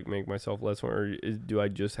to like make myself less horny, or do I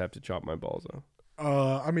just have to chop my balls off?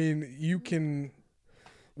 I mean, you can.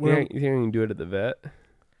 You think I can do it at the vet?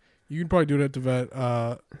 You can probably do it at the vet.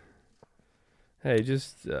 Hey,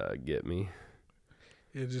 just get me.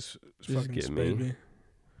 Yeah, just fucking get me. me.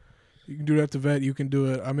 You can do it at the vet. You can do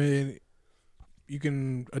it. I mean, you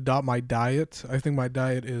can adopt my diet. I think my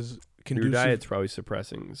diet is conducive. Your diet's probably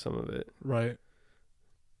suppressing some of it, right?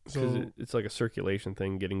 Because it's like a circulation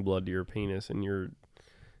thing, getting blood to your penis, and your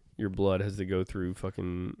blood has to go through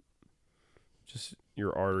fucking just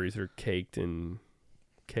your arteries are caked in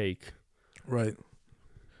cake. Right.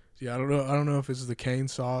 Yeah, I don't know if it's the cane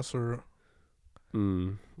sauce or.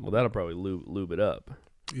 Well, that'll probably lube it up.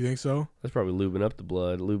 You think so? That's probably lubing up the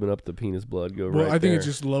blood, lubing up the penis blood. Well, right I think there. it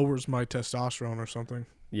just lowers my testosterone or something.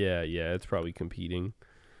 Yeah, it's probably competing.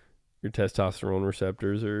 Your testosterone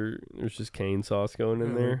receptors there's just cane sauce going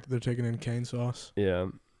in there. They're taking in cane sauce. Yeah.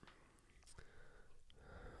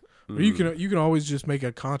 Or you can always just make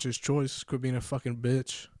a conscious choice. Quit being a fucking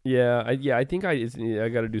bitch. Yeah, I think I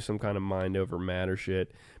got to do some kind of mind over matter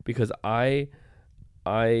shit because I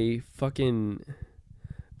fucking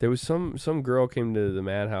there was some girl came to the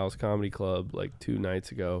Madhouse Comedy Club like 2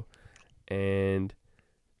 nights ago, and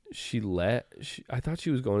I thought she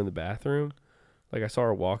was going to the bathroom. Like I saw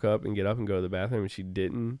her walk up and get up and go to the bathroom, and she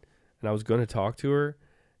didn't. And I was gonna talk to her,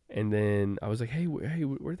 and then I was like, "Hey,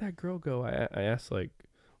 where'd that girl go?" I asked like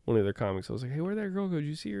one of their comics. I was like, "Hey, where'd that girl go? Did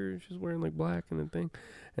you see her? She was wearing like black and a thing."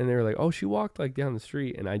 And they were like, "Oh, she walked like down the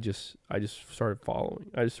street." And I just started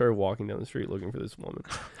following. I just started walking down the street looking for this woman.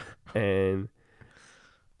 And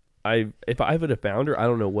if I would have found her, I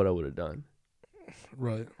don't know what I would have done.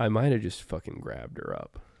 Right. I might have just fucking grabbed her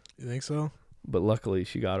up. You think so? But luckily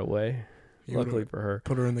she got away. Luckily for her.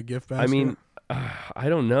 Put her in the gift basket. I mean, I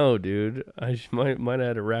don't know, dude. I might have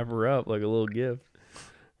had to wrap her up like a little gift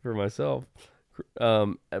for myself.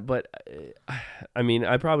 But I mean,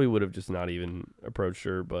 I probably would have just not even approached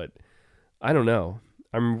her. But I don't know.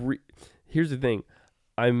 Here's the thing.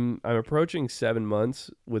 I'm approaching 7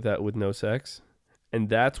 months with no sex, and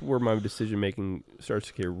that's where my decision making starts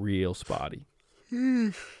to get real spotty.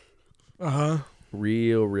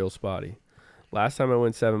 Real spotty. Last time I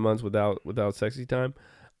went 7 months without sexy time,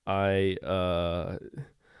 I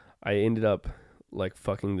ended up like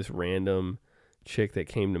fucking this random chick that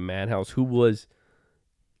came to Madhouse who was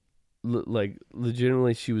like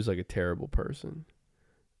legitimately she was like a terrible person.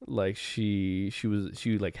 Like she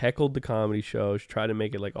like heckled the comedy show. She tried to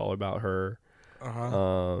make it like all about her.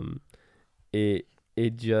 It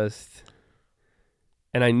just,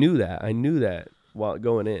 and I knew that while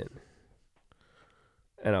going in.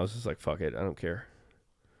 And I was just like, fuck it, I don't care.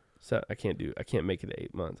 So I can't make it to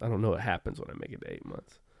 8 months. I don't know what happens when I make it to 8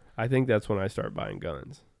 months. I think that's when I start buying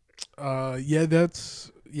guns.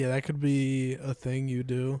 That could be a thing you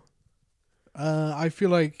do. I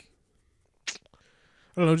feel like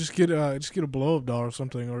I don't know. Just get a blow up doll or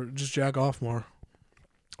something, or just jack off more,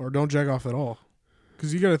 or don't jack off at all.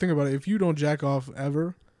 Because you got to think about it. If you don't jack off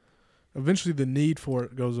ever, eventually the need for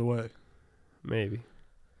it goes away. Maybe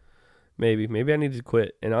I need to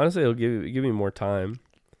quit. And honestly, it'll give me more time.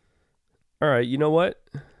 All right, you know what?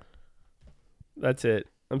 That's it.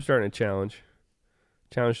 I'm starting a challenge.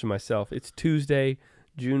 Challenge to myself. It's Tuesday,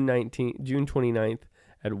 June 29th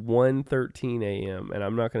at 1:13 a.m. and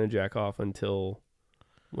I'm not going to jack off until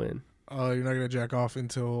when? You're not going to jack off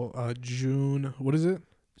until June. What is it?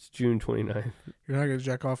 It's June 29th. You're not going to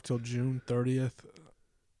jack off till June 30th,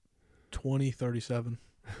 2037.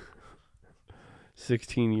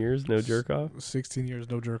 16 years, no jerk off? 16 years,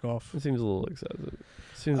 no jerk off. It seems a little excessive.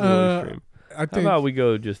 Seems a little extreme. I think, How about we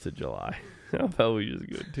go just to July? How about we just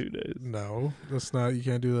go 2 days? No, that's not. You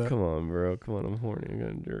can't do that. Come on, bro. Come on, I'm horny. I'm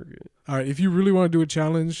going to jerk it. All right, if you really want to do a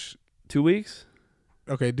challenge. 2 weeks?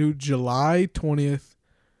 Okay, do July 20th,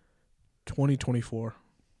 2024.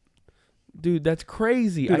 Dude, that's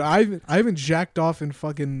crazy. Dude, I haven't jacked off in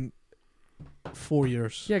fucking 4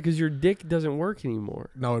 years. Yeah, because your dick doesn't work anymore.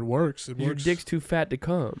 No, it works. It works. Your dick's too fat to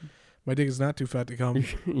come. My dick is not too fat to come.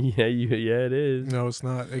 Yeah, it is. No, it's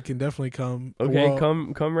not. It can definitely come. Okay, well,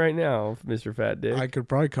 come right now, Mr. Fat Dick. I could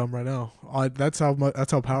probably come right now. That's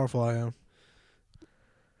how powerful I am.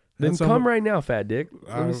 Then come right now, Fat Dick.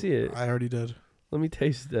 Let me see it. I already did. Let me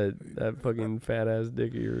taste that fucking fat ass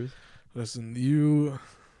dick of yours. Listen,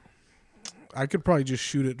 I could probably just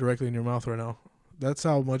shoot it directly in your mouth right now. That's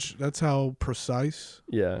how precise.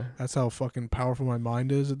 Yeah. That's how fucking powerful my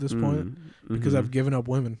mind is at this point. Because I've given up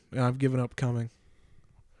women and I've given up coming.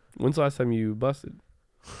 When's the last time you busted?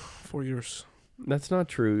 4 years. That's not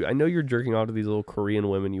true. I know you're jerking off to these little Korean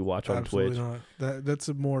women you watch on Absolutely Twitch. Not. That's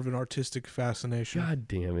more of an artistic fascination. God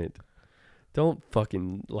damn it. Don't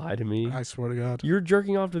fucking lie to me. I swear to God. You're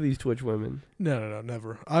jerking off to these Twitch women. No,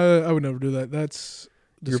 never. I would never do that. That's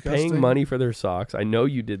disgusting. You're paying money for their socks. I know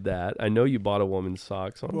you did that. I know you bought a woman's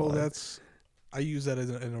socks online. Well, I use that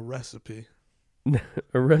in a recipe.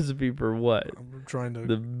 A recipe for what? I'm trying to.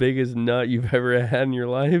 The biggest nut you've ever had in your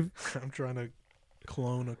life? I'm trying to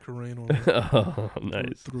clone a Korean woman. Oh,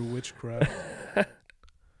 nice. Through witchcraft.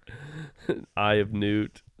 Eye of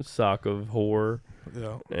Newt, sock of whore.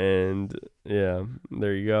 Yeah. And yeah,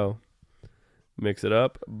 there you go. Mix it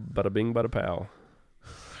up, bada bing, bada pow.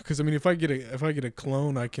 Because I mean, if I get a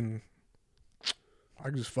clone, I can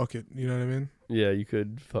just fuck it. You know what I mean? Yeah, you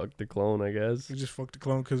could fuck the clone, I guess. I just fuck the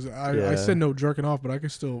clone because I said no jerking off, but I can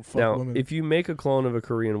still fuck women. Now, if you make a clone of a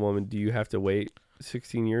Korean woman, do you have to wait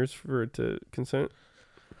 16 years for it to consent?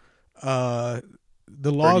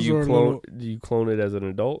 The laws are a little. Do you clone it as an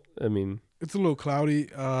adult? I mean, it's a little cloudy.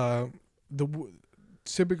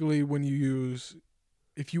 Typically when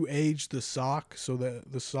if you age the sock, so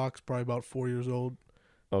that the sock's probably about 4 years old.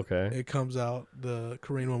 Okay. It comes out. The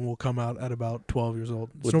Korean one will come out at about 12 years old.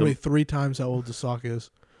 It's normally 3 times how old the sock is.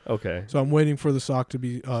 Okay. So I'm waiting for the sock to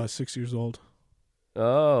be 6 years old.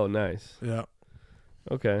 Oh, nice. Yeah.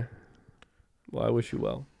 Okay. Well, I wish you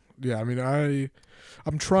well. Yeah, I mean,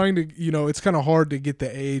 I'm trying to, it's kind of hard to get the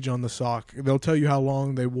age on the sock. They'll tell you how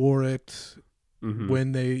long they wore it,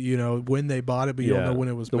 when they bought it, but you don't know when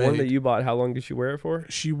it was made. The one that you bought, how long did she wear it for?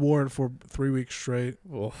 She wore it for 3 weeks straight.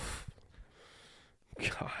 Oof.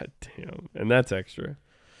 God damn. And that's extra.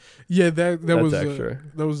 Yeah, that's was extra.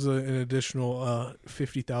 That was an additional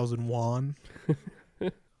 50,000 won.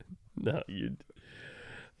 No,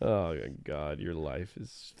 oh my God, your life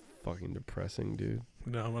is fucking depressing, dude.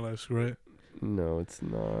 No, my life's great. No, it's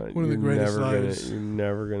not. One of the greatest lives. You're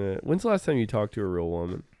never gonna. When's the last time you talked to a real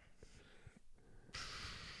woman?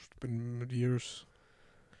 It's been years.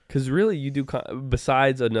 Because really, you do.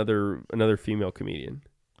 Besides another female comedian,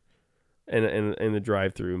 and the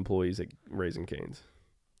drive-through employees at Raising Cane's.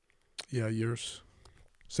 Yeah, years,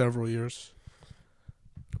 several years.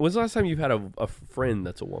 When's the last time you've had a friend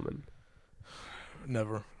that's a woman?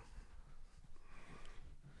 Never.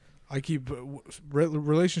 I keep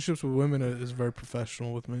relationships with women is very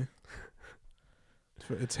professional with me.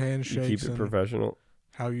 It's handshakes. You keep it professional.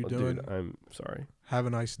 How you doing? Dude, I'm sorry. Have a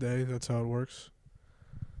nice day. That's how it works.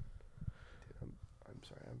 Dude, I'm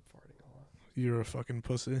sorry. I'm farting a lot. You're a fucking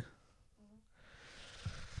pussy.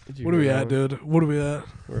 What are we at, dude? What are we at?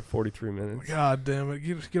 We're at 43 minutes. God damn it!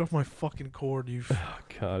 Get off my fucking cord, you. Oh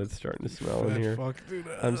God, it's starting to smell in here. Fuck, dude.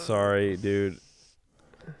 I'm sorry, dude.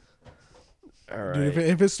 All right. Dude,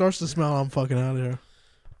 if it starts to smell, I'm fucking out of here.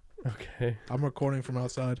 Okay. I'm recording from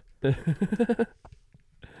outside.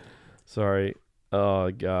 Sorry.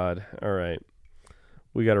 Oh God. All right.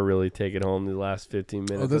 We got to really take it home the last 15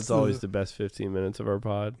 minutes. That's always the best 15 minutes of our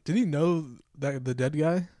pod. Did he know that the dead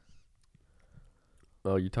guy?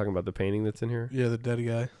 Oh, you're talking about the painting that's in here? Yeah, the dead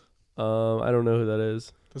guy. I don't know who that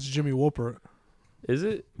is. That's Jimmy Wolpert. Is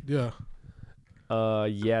it? Yeah.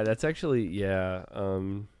 Yeah, that's actually, yeah.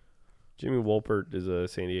 Jimmy Wolpert is a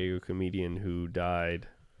San Diego comedian who died.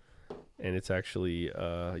 And it's actually,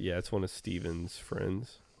 yeah, it's one of Steven's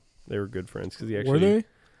friends. They were good friends because he actually. Were they?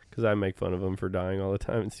 Because I make fun of him for dying all the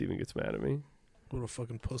time, and Steven gets mad at me. What a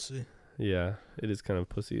fucking pussy. Yeah, it is kind of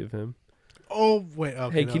pussy of him. Oh, wait.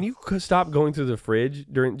 Okay, Hey, can you stop going through the fridge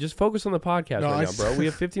during? Just focus on the podcast right now, bro. We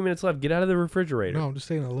have 15 minutes left. Get out of the refrigerator. No, I'm just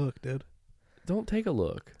taking a look, dude. Don't take a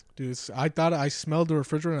look. Dude, I thought I smelled the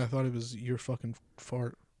refrigerator and I thought it was your fucking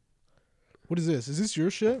fart. What is this? Is this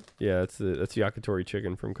your shit? Yeah, that's yakitori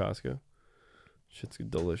chicken from Costco. Shit's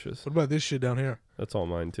delicious. What about this shit down here? That's all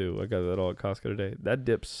mine too. I got that all at Costco today. That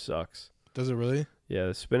dip sucks. Does it really? Yeah,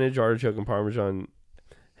 the spinach, artichoke, and Parmesan.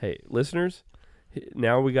 Hey, listeners,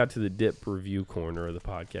 now we got to the dip review corner of the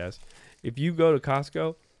podcast. If you go to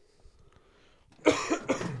Costco,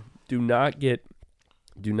 do not get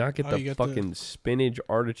the fucking spinach,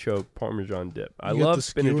 artichoke, Parmesan dip. I love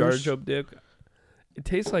spinach, artichoke dip. It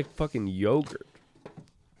tastes like fucking yogurt.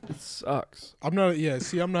 It sucks. I'm not.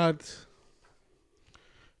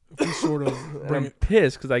 If we sort of I'm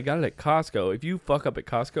pissed because I got it at Costco. If you fuck up at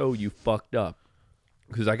Costco, you fucked up.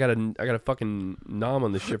 Because I got a fucking nom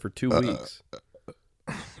on this shit for 2 weeks.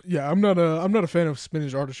 Yeah, I'm not a fan of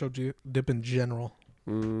spinach artichoke dip in general.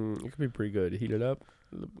 It could be pretty good. Heat it up.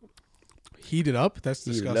 Heat it up? That's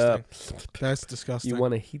disgusting. That's disgusting. You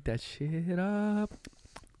want to heat that shit up?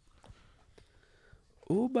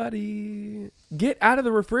 Ooh, buddy. Get out of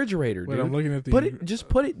the refrigerator, Wait, dude. I'm looking at the... Just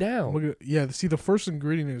put it down. See, the first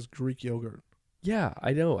ingredient is Greek yogurt. Yeah,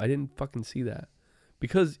 I know. I didn't fucking see that.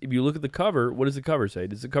 Because if you look at the cover, what does the cover say?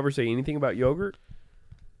 Does the cover say anything about yogurt?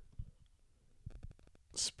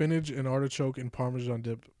 Spinach and artichoke and Parmesan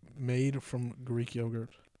dip made from Greek yogurt.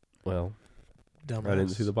 Well, dumbass. I didn't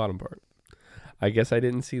see the bottom part. I guess I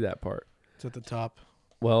didn't see that part. It's at the top.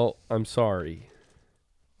 Well, I'm sorry.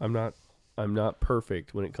 I'm not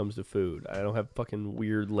perfect when it comes to food. I don't have fucking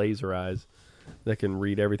weird laser eyes that can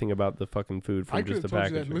read everything about the fucking food from just the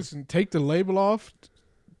packaging. Listen, take the label off,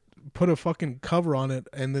 put a fucking cover on it,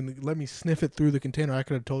 and then let me sniff it through the container. I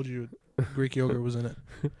could have told you Greek yogurt was in it.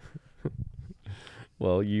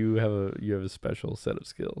 Well, you have a special set of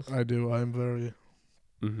skills. I do. I'm very.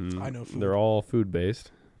 Mm-hmm. I know food. They're all food based.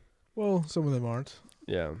 Well, some of them aren't.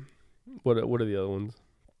 Yeah. What are the other ones?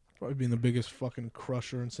 Probably being the biggest fucking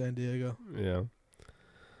crusher in San Diego. Yeah.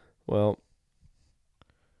 Well,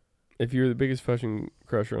 if you're the biggest fucking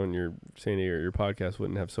crusher on your San Diego, your podcast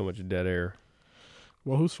wouldn't have so much dead air.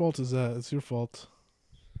 Well, whose fault is that? It's your fault.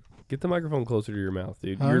 Get the microphone closer to your mouth,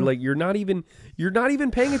 dude. Huh? You're not even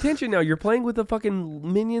paying attention now. You're playing with the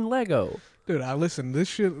fucking Minion Lego. Dude, listen, this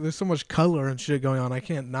shit, there's so much color and shit going on. I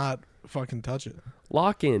can't not fucking touch it.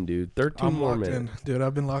 Lock in, dude. 13 more minutes. Dude,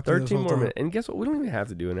 I've been locked in. 13 more minutes. And guess what? We don't even have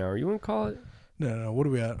to do an hour. You want to call it? No. What are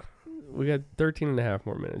we at? We got 13 and a half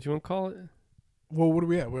more minutes. You want to call it? Well, what are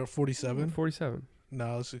we at? We're at 47? 47.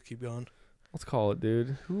 No, let's just keep going. Let's call it,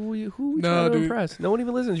 dude. Who we trying to impress? No one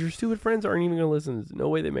even listens. Your stupid friends aren't even going to listen. There's no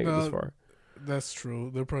way they make it this far. That's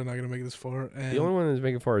true. They're probably not going to make it this far. And the only one that's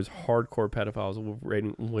making it far is hardcore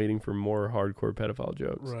pedophiles waiting for more hardcore pedophile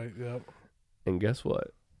jokes. Right, yep. And guess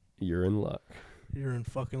what? You're in luck. You're in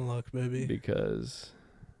fucking luck, baby. Because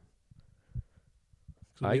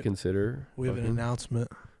I consider... We have an announcement.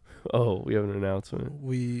 Oh, we have an announcement.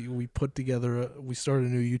 We put together... we started a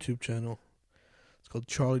new YouTube channel. It's called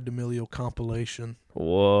Charlie D'Amelio Compilation. What?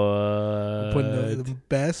 We're putting the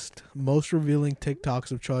best, most revealing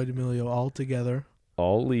TikToks of Charlie D'Amelio all together.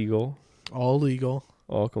 All legal. All legal.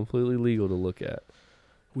 All completely legal to look at.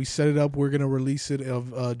 We set it up. We're going to release it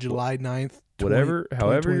of July 9th.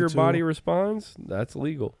 However your body responds, that's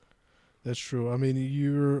legal. That's true. I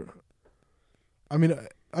mean,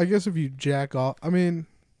 I guess if you jack off, I mean...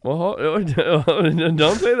 Well, don't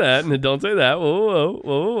say that. Don't say that.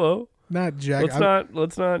 Whoa. Not jack.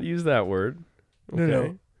 Let's not use that word. Okay?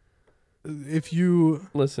 No. If you...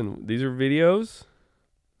 Listen, these are videos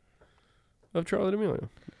of Charlie D'Amelio.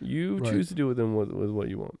 You choose to do with them with what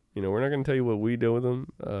you want. You know, we're not going to tell you what we do with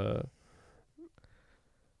them. But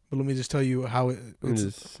let me just tell you how it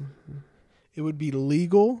would be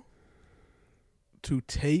legal to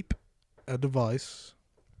tape a device.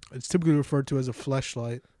 It's typically referred to as a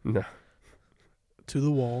fleshlight. No. To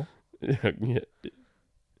the wall. Yeah.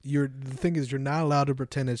 The thing is, you're not allowed to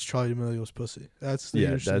pretend it's Charlie D'Amelio's pussy. That's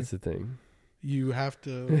the thing. You have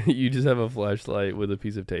to. You just have a flashlight with a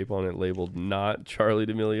piece of tape on it labeled "not Charlie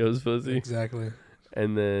D'Amelio's pussy." Exactly.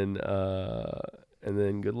 And then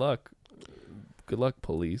good luck. Good luck,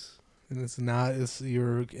 police. And it's not.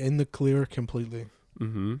 You're in the clear completely.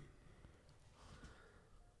 Mm-hmm.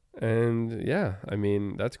 And yeah, I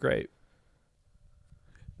mean, that's great.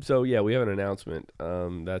 So yeah, we have an announcement.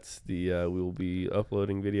 That's we will be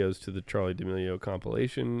uploading videos to the Charlie D'Amelio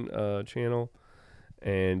compilation channel,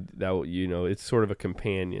 and that will, it's sort of a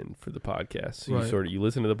companion for the podcast. So right. you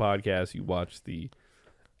listen to the podcast, you watch the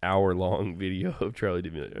hour-long video of Charlie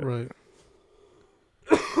D'Amelio. Right.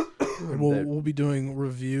 And we'll be doing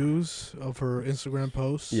reviews of her Instagram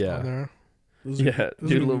posts on there.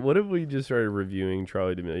 Dude, what if we just started reviewing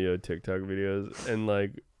Charlie D'Amelio TikTok videos and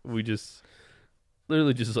we just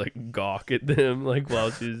literally just gawk at them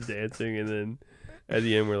while she was dancing, and then at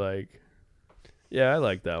the end we're like, yeah, I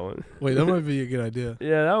like that one. Wait, that might be a good idea.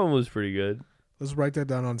 Yeah, that one was pretty good. Let's write that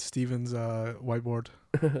down on Steven's whiteboard.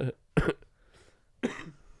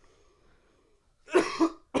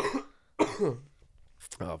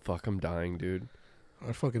 Oh fuck, I'm dying, dude.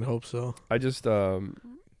 I fucking hope so. I just I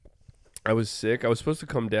was sick. I was supposed to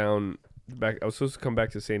come back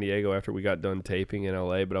to San Diego after we got done taping in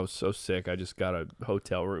LA, but I was so sick I just got a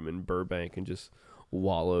hotel room in Burbank and just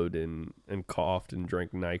wallowed and coughed and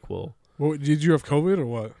drank NyQuil. Well, did you have COVID or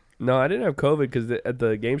what? No, I didn't have COVID because at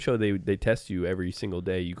the game show they test you every single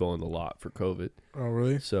day you go on the lot for COVID. Oh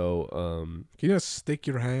really? So can you just stick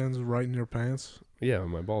your hands right in your pants? Yeah,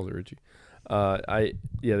 my balls are itchy.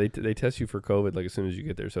 They test you for COVID as soon as you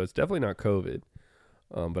get there, so it's definitely not COVID.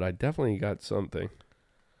 But I definitely got something.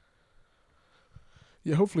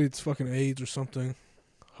 Yeah, hopefully it's fucking AIDS or something.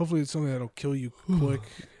 Hopefully it's something that'll kill you quick.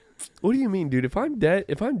 What do you mean, dude? If I'm dead,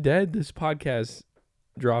 this podcast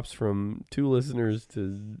drops from 2 listeners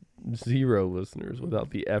to 0 listeners without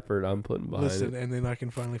the effort I'm putting behind it. And then I can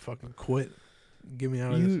finally fucking quit. Get me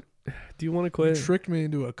out of this. Do you want to quit? You tricked me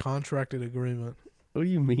into a contracted agreement. What do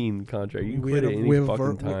you mean contract? You can quit at any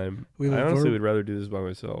fucking time. I honestly would rather do this by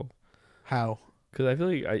myself. How? Because I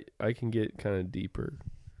feel like I can get kind of deeper.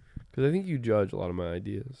 Because I think you judge a lot of my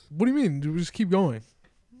ideas. What do you mean? Dude, just keep going.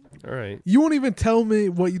 All right. You won't even tell me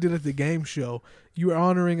what you did at the game show. You were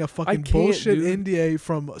honoring a fucking bullshit NDA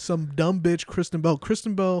from some dumb bitch, Kristen Bell.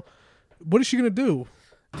 Kristen Bell, what is she going to do?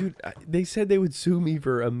 Dude, they said they would sue me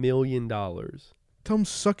for $1 million. Tell them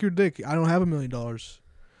suck your dick. I don't have $1 million.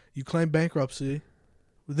 You claim bankruptcy.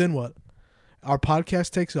 Then what? Our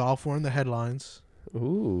podcast takes off. We're in the headlines.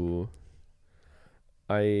 Ooh.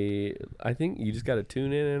 I think you just got to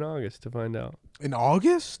tune in August to find out. In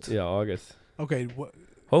August? Yeah, August. Okay. What?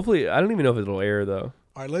 Hopefully, I don't even know if it'll air though.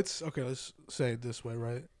 All right, let's say it this way,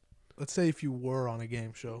 right? Let's say if you were on a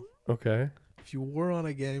game show. Okay. If you were on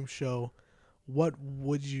a game show, what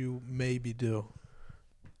would you maybe do?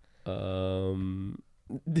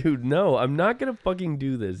 Dude, no, I'm not gonna fucking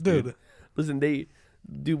do this, dude. Listen,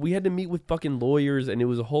 we had to meet with fucking lawyers, and it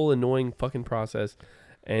was a whole annoying fucking process.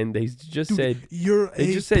 And they just said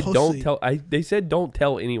don't tell. They said don't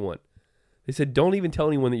tell anyone. They said don't even tell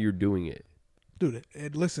anyone that you're doing it. Dude,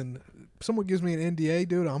 listen, if someone gives me an NDA,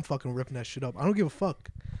 dude, I'm fucking ripping that shit up. I don't give a fuck.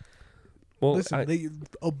 Well, listen,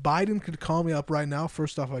 Biden could call me up right now.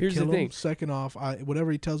 First off, I kill him. Second off,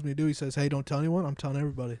 whatever he tells me to do, he says, "Hey, don't tell anyone." I'm telling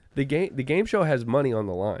everybody. The game show has money on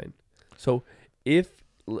the line. So if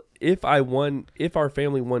our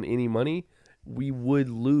family won any money, we would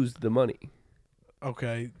lose the money.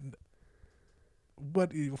 Okay,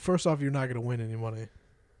 but first off, you're not gonna win any money.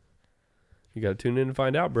 You gotta tune in and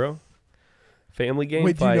find out, bro. Family game.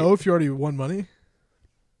 Wait, fight. Do you know if you already won money?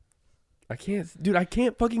 I can't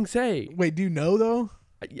fucking say. Wait, do you know though?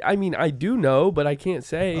 I mean, I do know, but I can't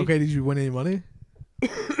say. Okay, did you win any money?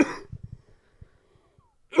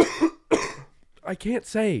 I can't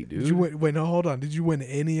say, dude. Did you win? Wait, no, hold on. Did you win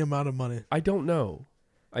any amount of money? I don't know.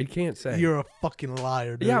 I can't say. You're a fucking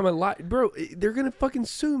liar, dude. Yeah, I'm a liar. Bro, they're going to fucking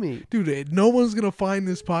sue me. Dude, no one's going to find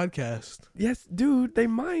this podcast. Yes, dude, they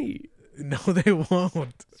might. No, they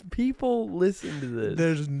won't. People listen to this.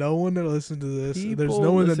 There's no one that listens to this. There's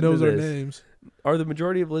no one that knows our names. Are the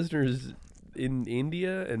majority of listeners in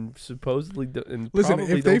India and supposedly listen,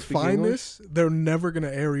 if they find this, they're never going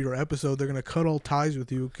to air your episode. They're going to cut all ties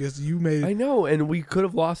with you because you made... I know, and we could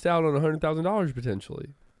have lost out on $100,000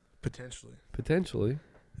 potentially. Potentially.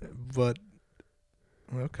 But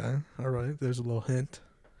okay, all right. There's a little hint.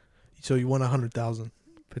 So you won 100,000.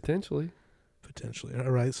 Potentially. All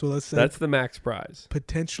right. So let's say that's the max prize.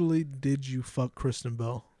 Potentially, did you fuck Kristen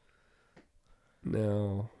Bell?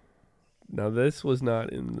 No. Now this was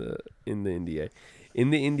not in the NDA. In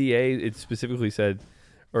the NDA, it specifically said,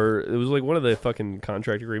 or it was one of the fucking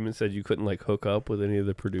contract agreements said you couldn't hook up with any of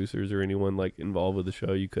the producers or anyone involved with the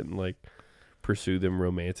show. You couldn't pursue them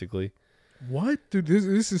romantically. What? Dude,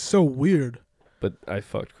 this is so weird. But I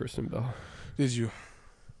fucked Kristen Bell. Did you?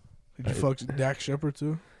 Did you fuck Dak Shepard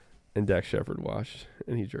too? And Dak Shepard watched,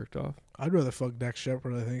 and he jerked off. I'd rather fuck Dak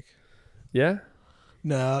Shepard, I think. Yeah?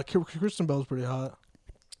 Nah, Kristen Bell's pretty hot.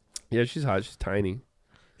 Yeah, she's hot. She's tiny.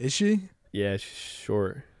 Is she? Yeah, she's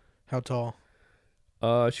short. How tall?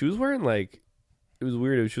 She was wearing like, it was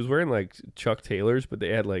weird. She was wearing like Chuck Taylors, but they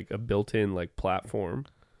had like a built-in like platform.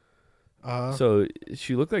 So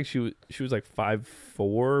she looked like she was like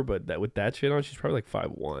 5'4", but that with that shit on, she's probably like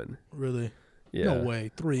 5'1". Really? Yeah. No way.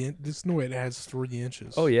 There's no way it adds 3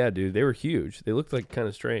 inches. Oh yeah, dude. They were huge. They looked like kind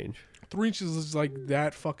of strange. 3 inches is like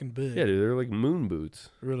that fucking big. Yeah, dude. They're like moon boots.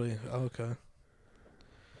 Really? Oh, okay.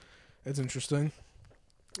 That's interesting.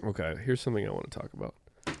 Okay, here's something I want to talk about.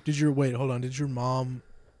 Did your mom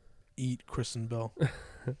eat Kristen Bell?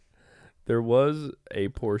 There was a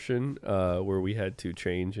portion where we had to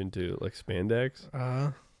change into like spandex,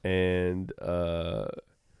 and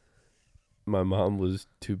my mom was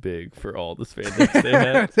too big for all the spandex they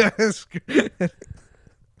had. That's good.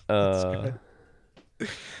 That's good.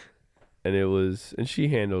 And she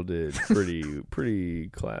handled it pretty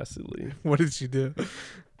classily. What did she do?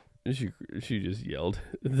 She just yelled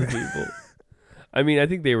at the people. I mean, I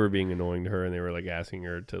think they were being annoying to her, and they were like asking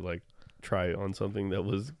her to like try on something that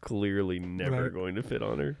was clearly never going to fit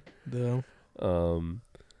on her. Yeah.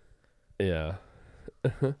 Yeah.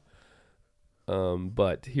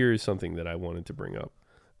 But here's something that I wanted to bring up.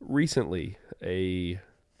 Recently, a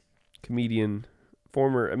comedian, not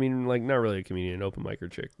really a comedian, an open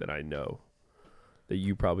micer chick that I know, that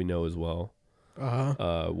you probably know as well,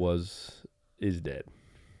 is dead.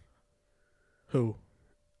 Who?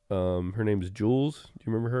 Her name is Jules. Do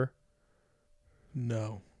you remember her?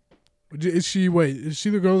 No. Is she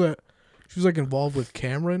the girl that she was like involved with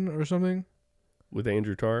Cameron or something? With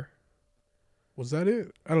Andrew Tarr? Was that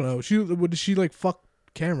it? I don't know. Did she like fuck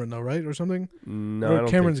Cameron though, right, or something? No, or I don't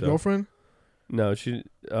Cameron's think so. girlfriend? No, she.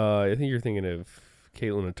 I think you're thinking of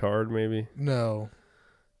Caitlin Attard, maybe. No.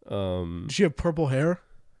 Did she have purple hair?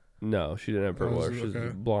 No, she didn't have purple hair. She's okay.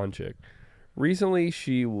 a blonde chick. Recently,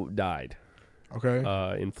 she died.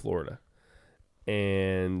 Okay. In Florida,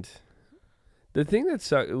 and the thing that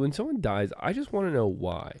sucks when someone dies, I just want to know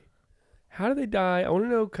why. How do they die? I want to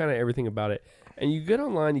know kind of everything about it. And you get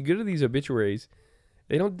online, you go to these obituaries,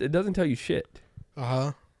 it doesn't tell you shit.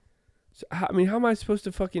 So, how am I supposed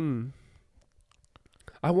to fucking?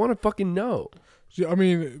 I want to fucking know. I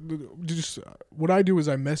mean, just what I do is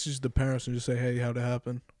I message the parents and just say, "Hey, how'd it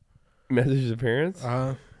happen?" Message the parents.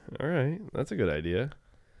 All right, that's a good idea.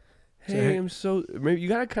 Hey, maybe you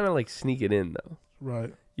gotta kind of like sneak it in though.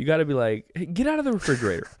 Right. You gotta be like, hey, get out of the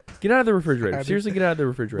refrigerator. Get out of the refrigerator. Seriously, get out of the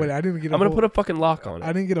refrigerator. Wait, I didn't get. I'm gonna put a fucking lock on it.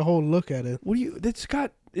 I didn't get a whole look at it. What do you? It's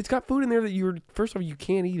got food in there that first off, you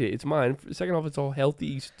can't eat it. It's mine. Second off, it's all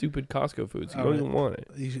healthy, stupid Costco food. So you don't even want it.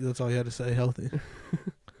 That's all you had to say. Healthy.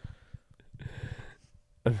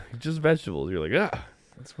 Just vegetables. You're like, ah.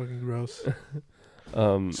 That's fucking gross.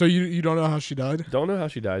 So you don't know how she died? Don't know how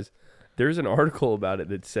she dies. There's an article about it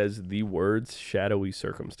that says the words "shadowy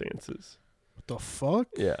circumstances." What the fuck?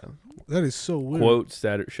 Yeah. That is so weird. Quote,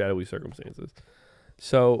 shadowy circumstances.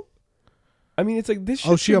 So, I mean, it's like this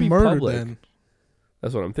shit she should got be murdered public. then.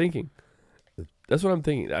 That's what I'm thinking.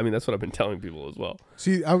 I mean, that's what I've been telling people as well.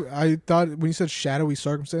 See, I thought when you said shadowy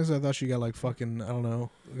circumstances, I thought she got like fucking, I don't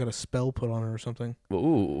know, got a spell put on her or something.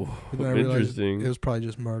 Ooh, But then I realized interesting. it was probably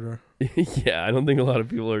just murder. Yeah, I don't think a lot of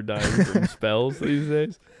people are dying from spells these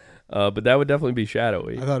days. But that would definitely be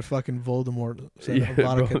shadowy. I thought fucking Voldemort said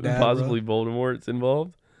Avada possibly Voldemort's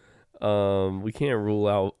involved. We can't rule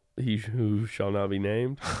out he who shall not be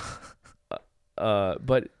named.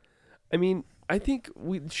 But I mean, I think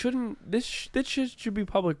we shouldn't. This should be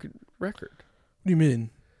public record. What do you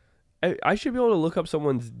mean? I should be able to look up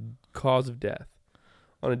someone's cause of death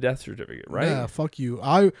on a death certificate, right? Yeah, fuck you.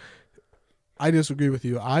 I disagree with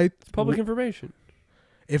you. It's public information.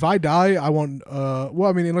 If I die, I want. Well,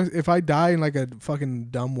 I mean, if I die in like a fucking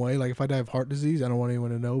dumb way, like if I die of heart disease, I don't want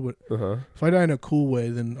anyone to know. But if I die in a cool way,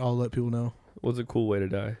 then I'll let people know. What's a cool way to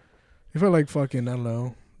die? If I like fucking, I don't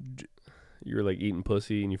know. You're like eating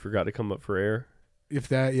pussy and you forgot to come up for air. If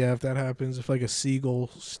that happens, if like a seagull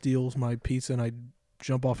steals my pizza and I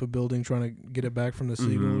jump off a building trying to get it back from the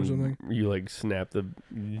seagull or something. You like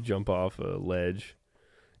you jump off a ledge.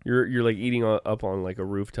 You're like eating up on like a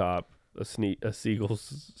rooftop. A seagull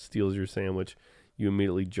steals your sandwich. You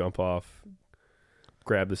immediately jump off,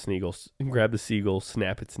 grab the seagull,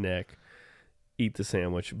 snap its neck, eat the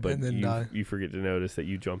sandwich, but and then you forget to notice that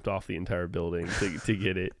you jumped off the entire building to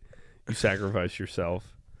get it. You sacrifice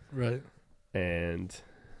yourself, right?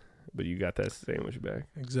 But you got that sandwich back.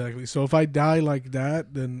 Exactly. So if I die like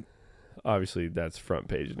that, then Obviously, that's front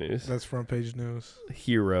page news. That's front page news.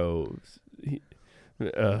 Heroes.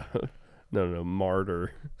 No,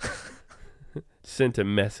 martyr. Sent a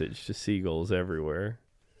message to seagulls everywhere.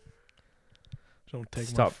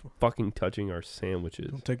 Stop fucking touching our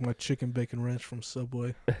sandwiches. Don't take my chicken bacon ranch from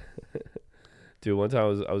Subway. Dude, one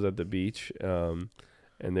time I was at the beach, and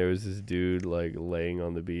there was this dude like laying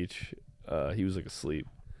on the beach. He was like asleep.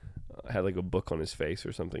 Had like a book on his face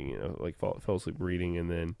or something, you know, like fell asleep reading, and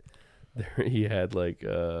then he had like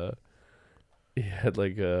I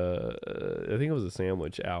think it was a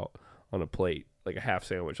sandwich out on a plate, like a half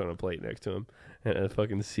sandwich on a plate next to him, and a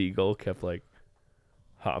fucking seagull kept like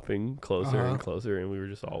hopping closer and closer, and we were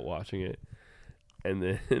just all watching it, and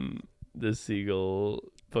then the seagull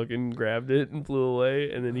fucking grabbed it and flew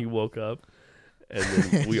away, and then he woke up, and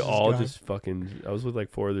then we all just fucking, I was with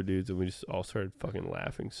like 4 other dudes, and we just all started fucking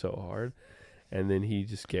laughing so hard. And then he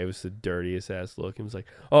just gave us the dirtiest ass look. He was like,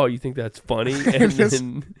 "Oh, you think that's funny?" And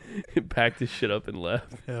then he packed his shit up and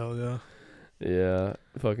left. Hell yeah. Yeah,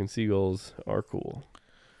 fucking seagulls are cool.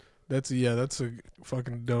 That's a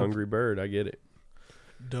fucking dope. Hungry bird, I get it.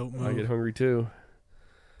 Dope move. I get hungry too.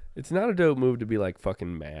 It's not a dope move to be like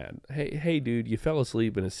fucking mad. Hey, dude, you fell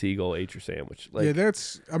asleep and a seagull ate your sandwich. Like, yeah,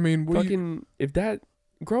 that's. I mean, if that,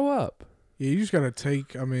 grow up. Yeah, you just gotta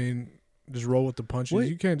take. I mean, just roll with the punches. What?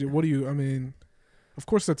 You can't do. What do you? I mean, of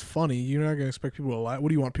course that's funny. You're not gonna expect people to laugh. What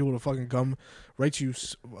do you want people to fucking come write you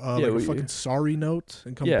like a fucking sorry note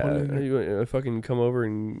and come put it in? You fucking come over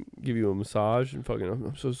and give you a massage and fucking,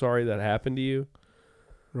 I'm so sorry that happened to you.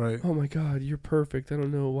 Right. Oh my God, you're perfect. I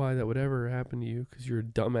don't know why that would ever happen to you because you're a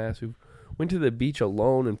dumbass who went to the beach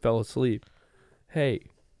alone and fell asleep. Hey,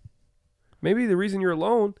 maybe the reason you're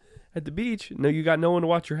alone at the beach, no, you got no one to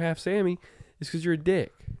watch your half Sammy, is because you're a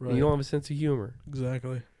dick. Right. And you don't have a sense of humor.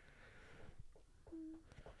 Exactly.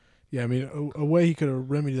 Yeah, I mean, a way he could have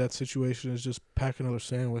remedied that situation is just pack another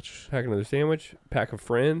sandwich. Pack another sandwich. Pack a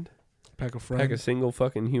friend. Pack a friend. Pack a single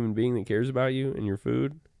fucking human being that cares about you and your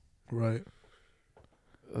food. Right.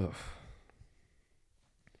 Ugh.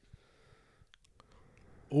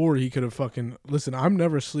 Or he could have fucking... Listen, I'm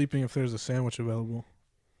never sleeping if there's a sandwich available.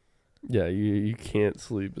 Yeah, you can't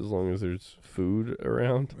sleep as long as there's food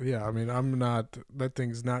around. Yeah, I mean, I'm not... That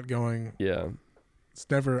thing's not going... Yeah. It's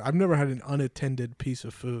never... I've never had an unattended piece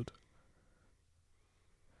of food.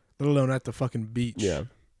 Let alone at the fucking beach. Yeah.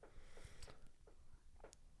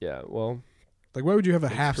 Yeah, well... Like, why would you have a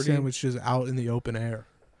half sandwich just out in the open air?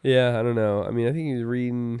 Yeah, I don't know. I mean, I think he's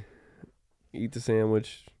reading, eat the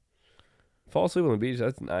sandwich, fall asleep on the beach.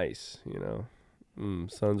 That's nice, you know.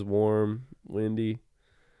 Sun's warm, windy.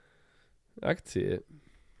 I could see it.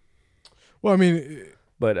 Well, I mean...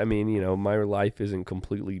 But, I mean, you know, my life isn't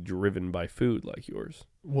completely driven by food like yours.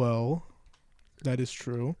 Well, that is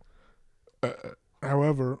true.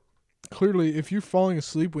 However, clearly, if you're falling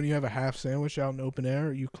asleep when you have a half sandwich out in open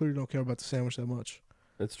air, you clearly don't care about the sandwich that much.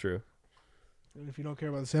 That's true. And if you don't care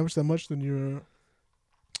about the sandwich that much, then you're...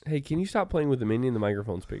 Hey, can you stop playing with the minion? The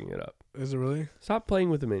microphone's picking it up. Is it really? Stop playing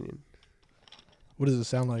with the minion. What does it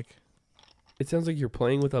sound like? It sounds like you're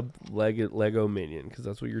playing with a Lego minion, because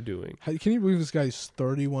that's what you're doing. Can you believe this guy's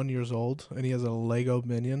 31 years old and he has a Lego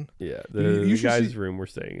minion? Yeah, the guy's room we're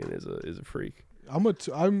staying in is a freak.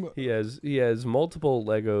 He has multiple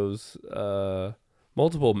Legos,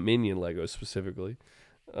 multiple minion Legos specifically,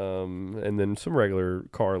 and then some regular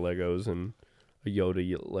car Legos and a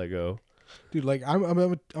Yoda Lego. Dude, like I'm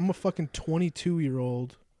a fucking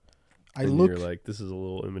 22-year-old. You're like, this is a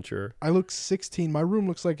little immature. I look 16. My room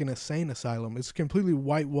looks like an insane asylum. It's completely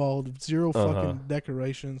white walled, zero fucking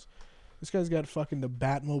decorations. This guy's got fucking the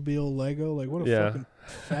Batmobile Lego. Like, what a fucking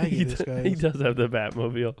faggot this guy is. He does have the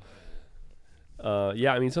Batmobile.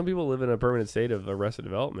 Yeah, I mean, some people live in a permanent state of Arrested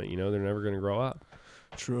Development. You know, they're never going to grow up.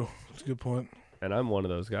 True. That's a good point. And I'm one of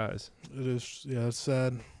those guys. It is. Yeah, it's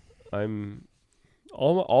sad. I'm...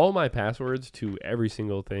 All my passwords to every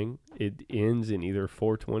single thing, it ends in either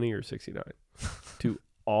 420 or 69 to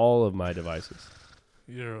all of my devices.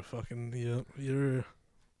 You're a fucking... Yeah, you're...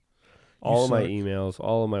 All of my emails,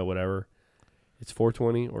 all of my whatever, it's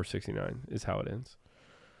 420 or 69 is how it ends.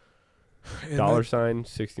 $sign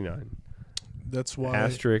 69. That's why...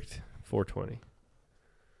 Asterisk 420.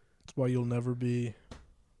 That's why you'll never be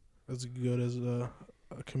as good as a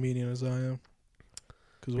comedian as I am.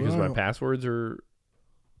 Because my passwords are...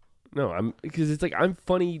 No, because it's like I'm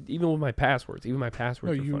funny even with my passwords. Even my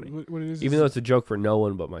passwords are funny. What it is even though it's a joke for no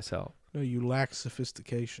one but myself. No, you lack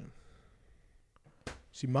sophistication.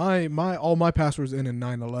 See, all my passwords end in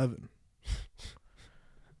 911.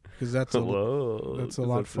 Because that's a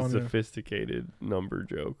lot funnier. A sophisticated number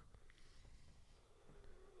joke.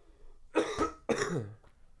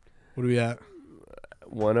 What are we at?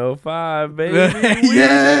 105, baby.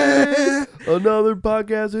 Yeah. Another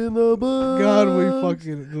podcast in the book. God, we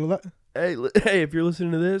fucking. Hey, if you're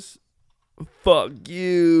listening to this, fuck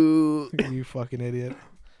you. You fucking idiot.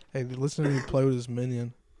 Hey, listen to me play with this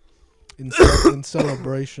minion in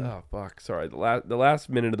celebration. Oh fuck! Sorry. The last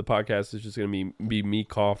minute of the podcast is just gonna be me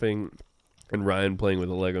coughing and Ryan playing with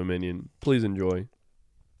a Lego minion. Please enjoy.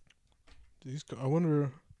 I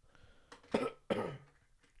wonder.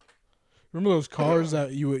 Remember those cars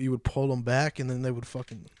that you would pull them back and then they would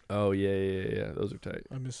fucking. Oh yeah. Those are tight.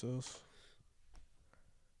 I miss those.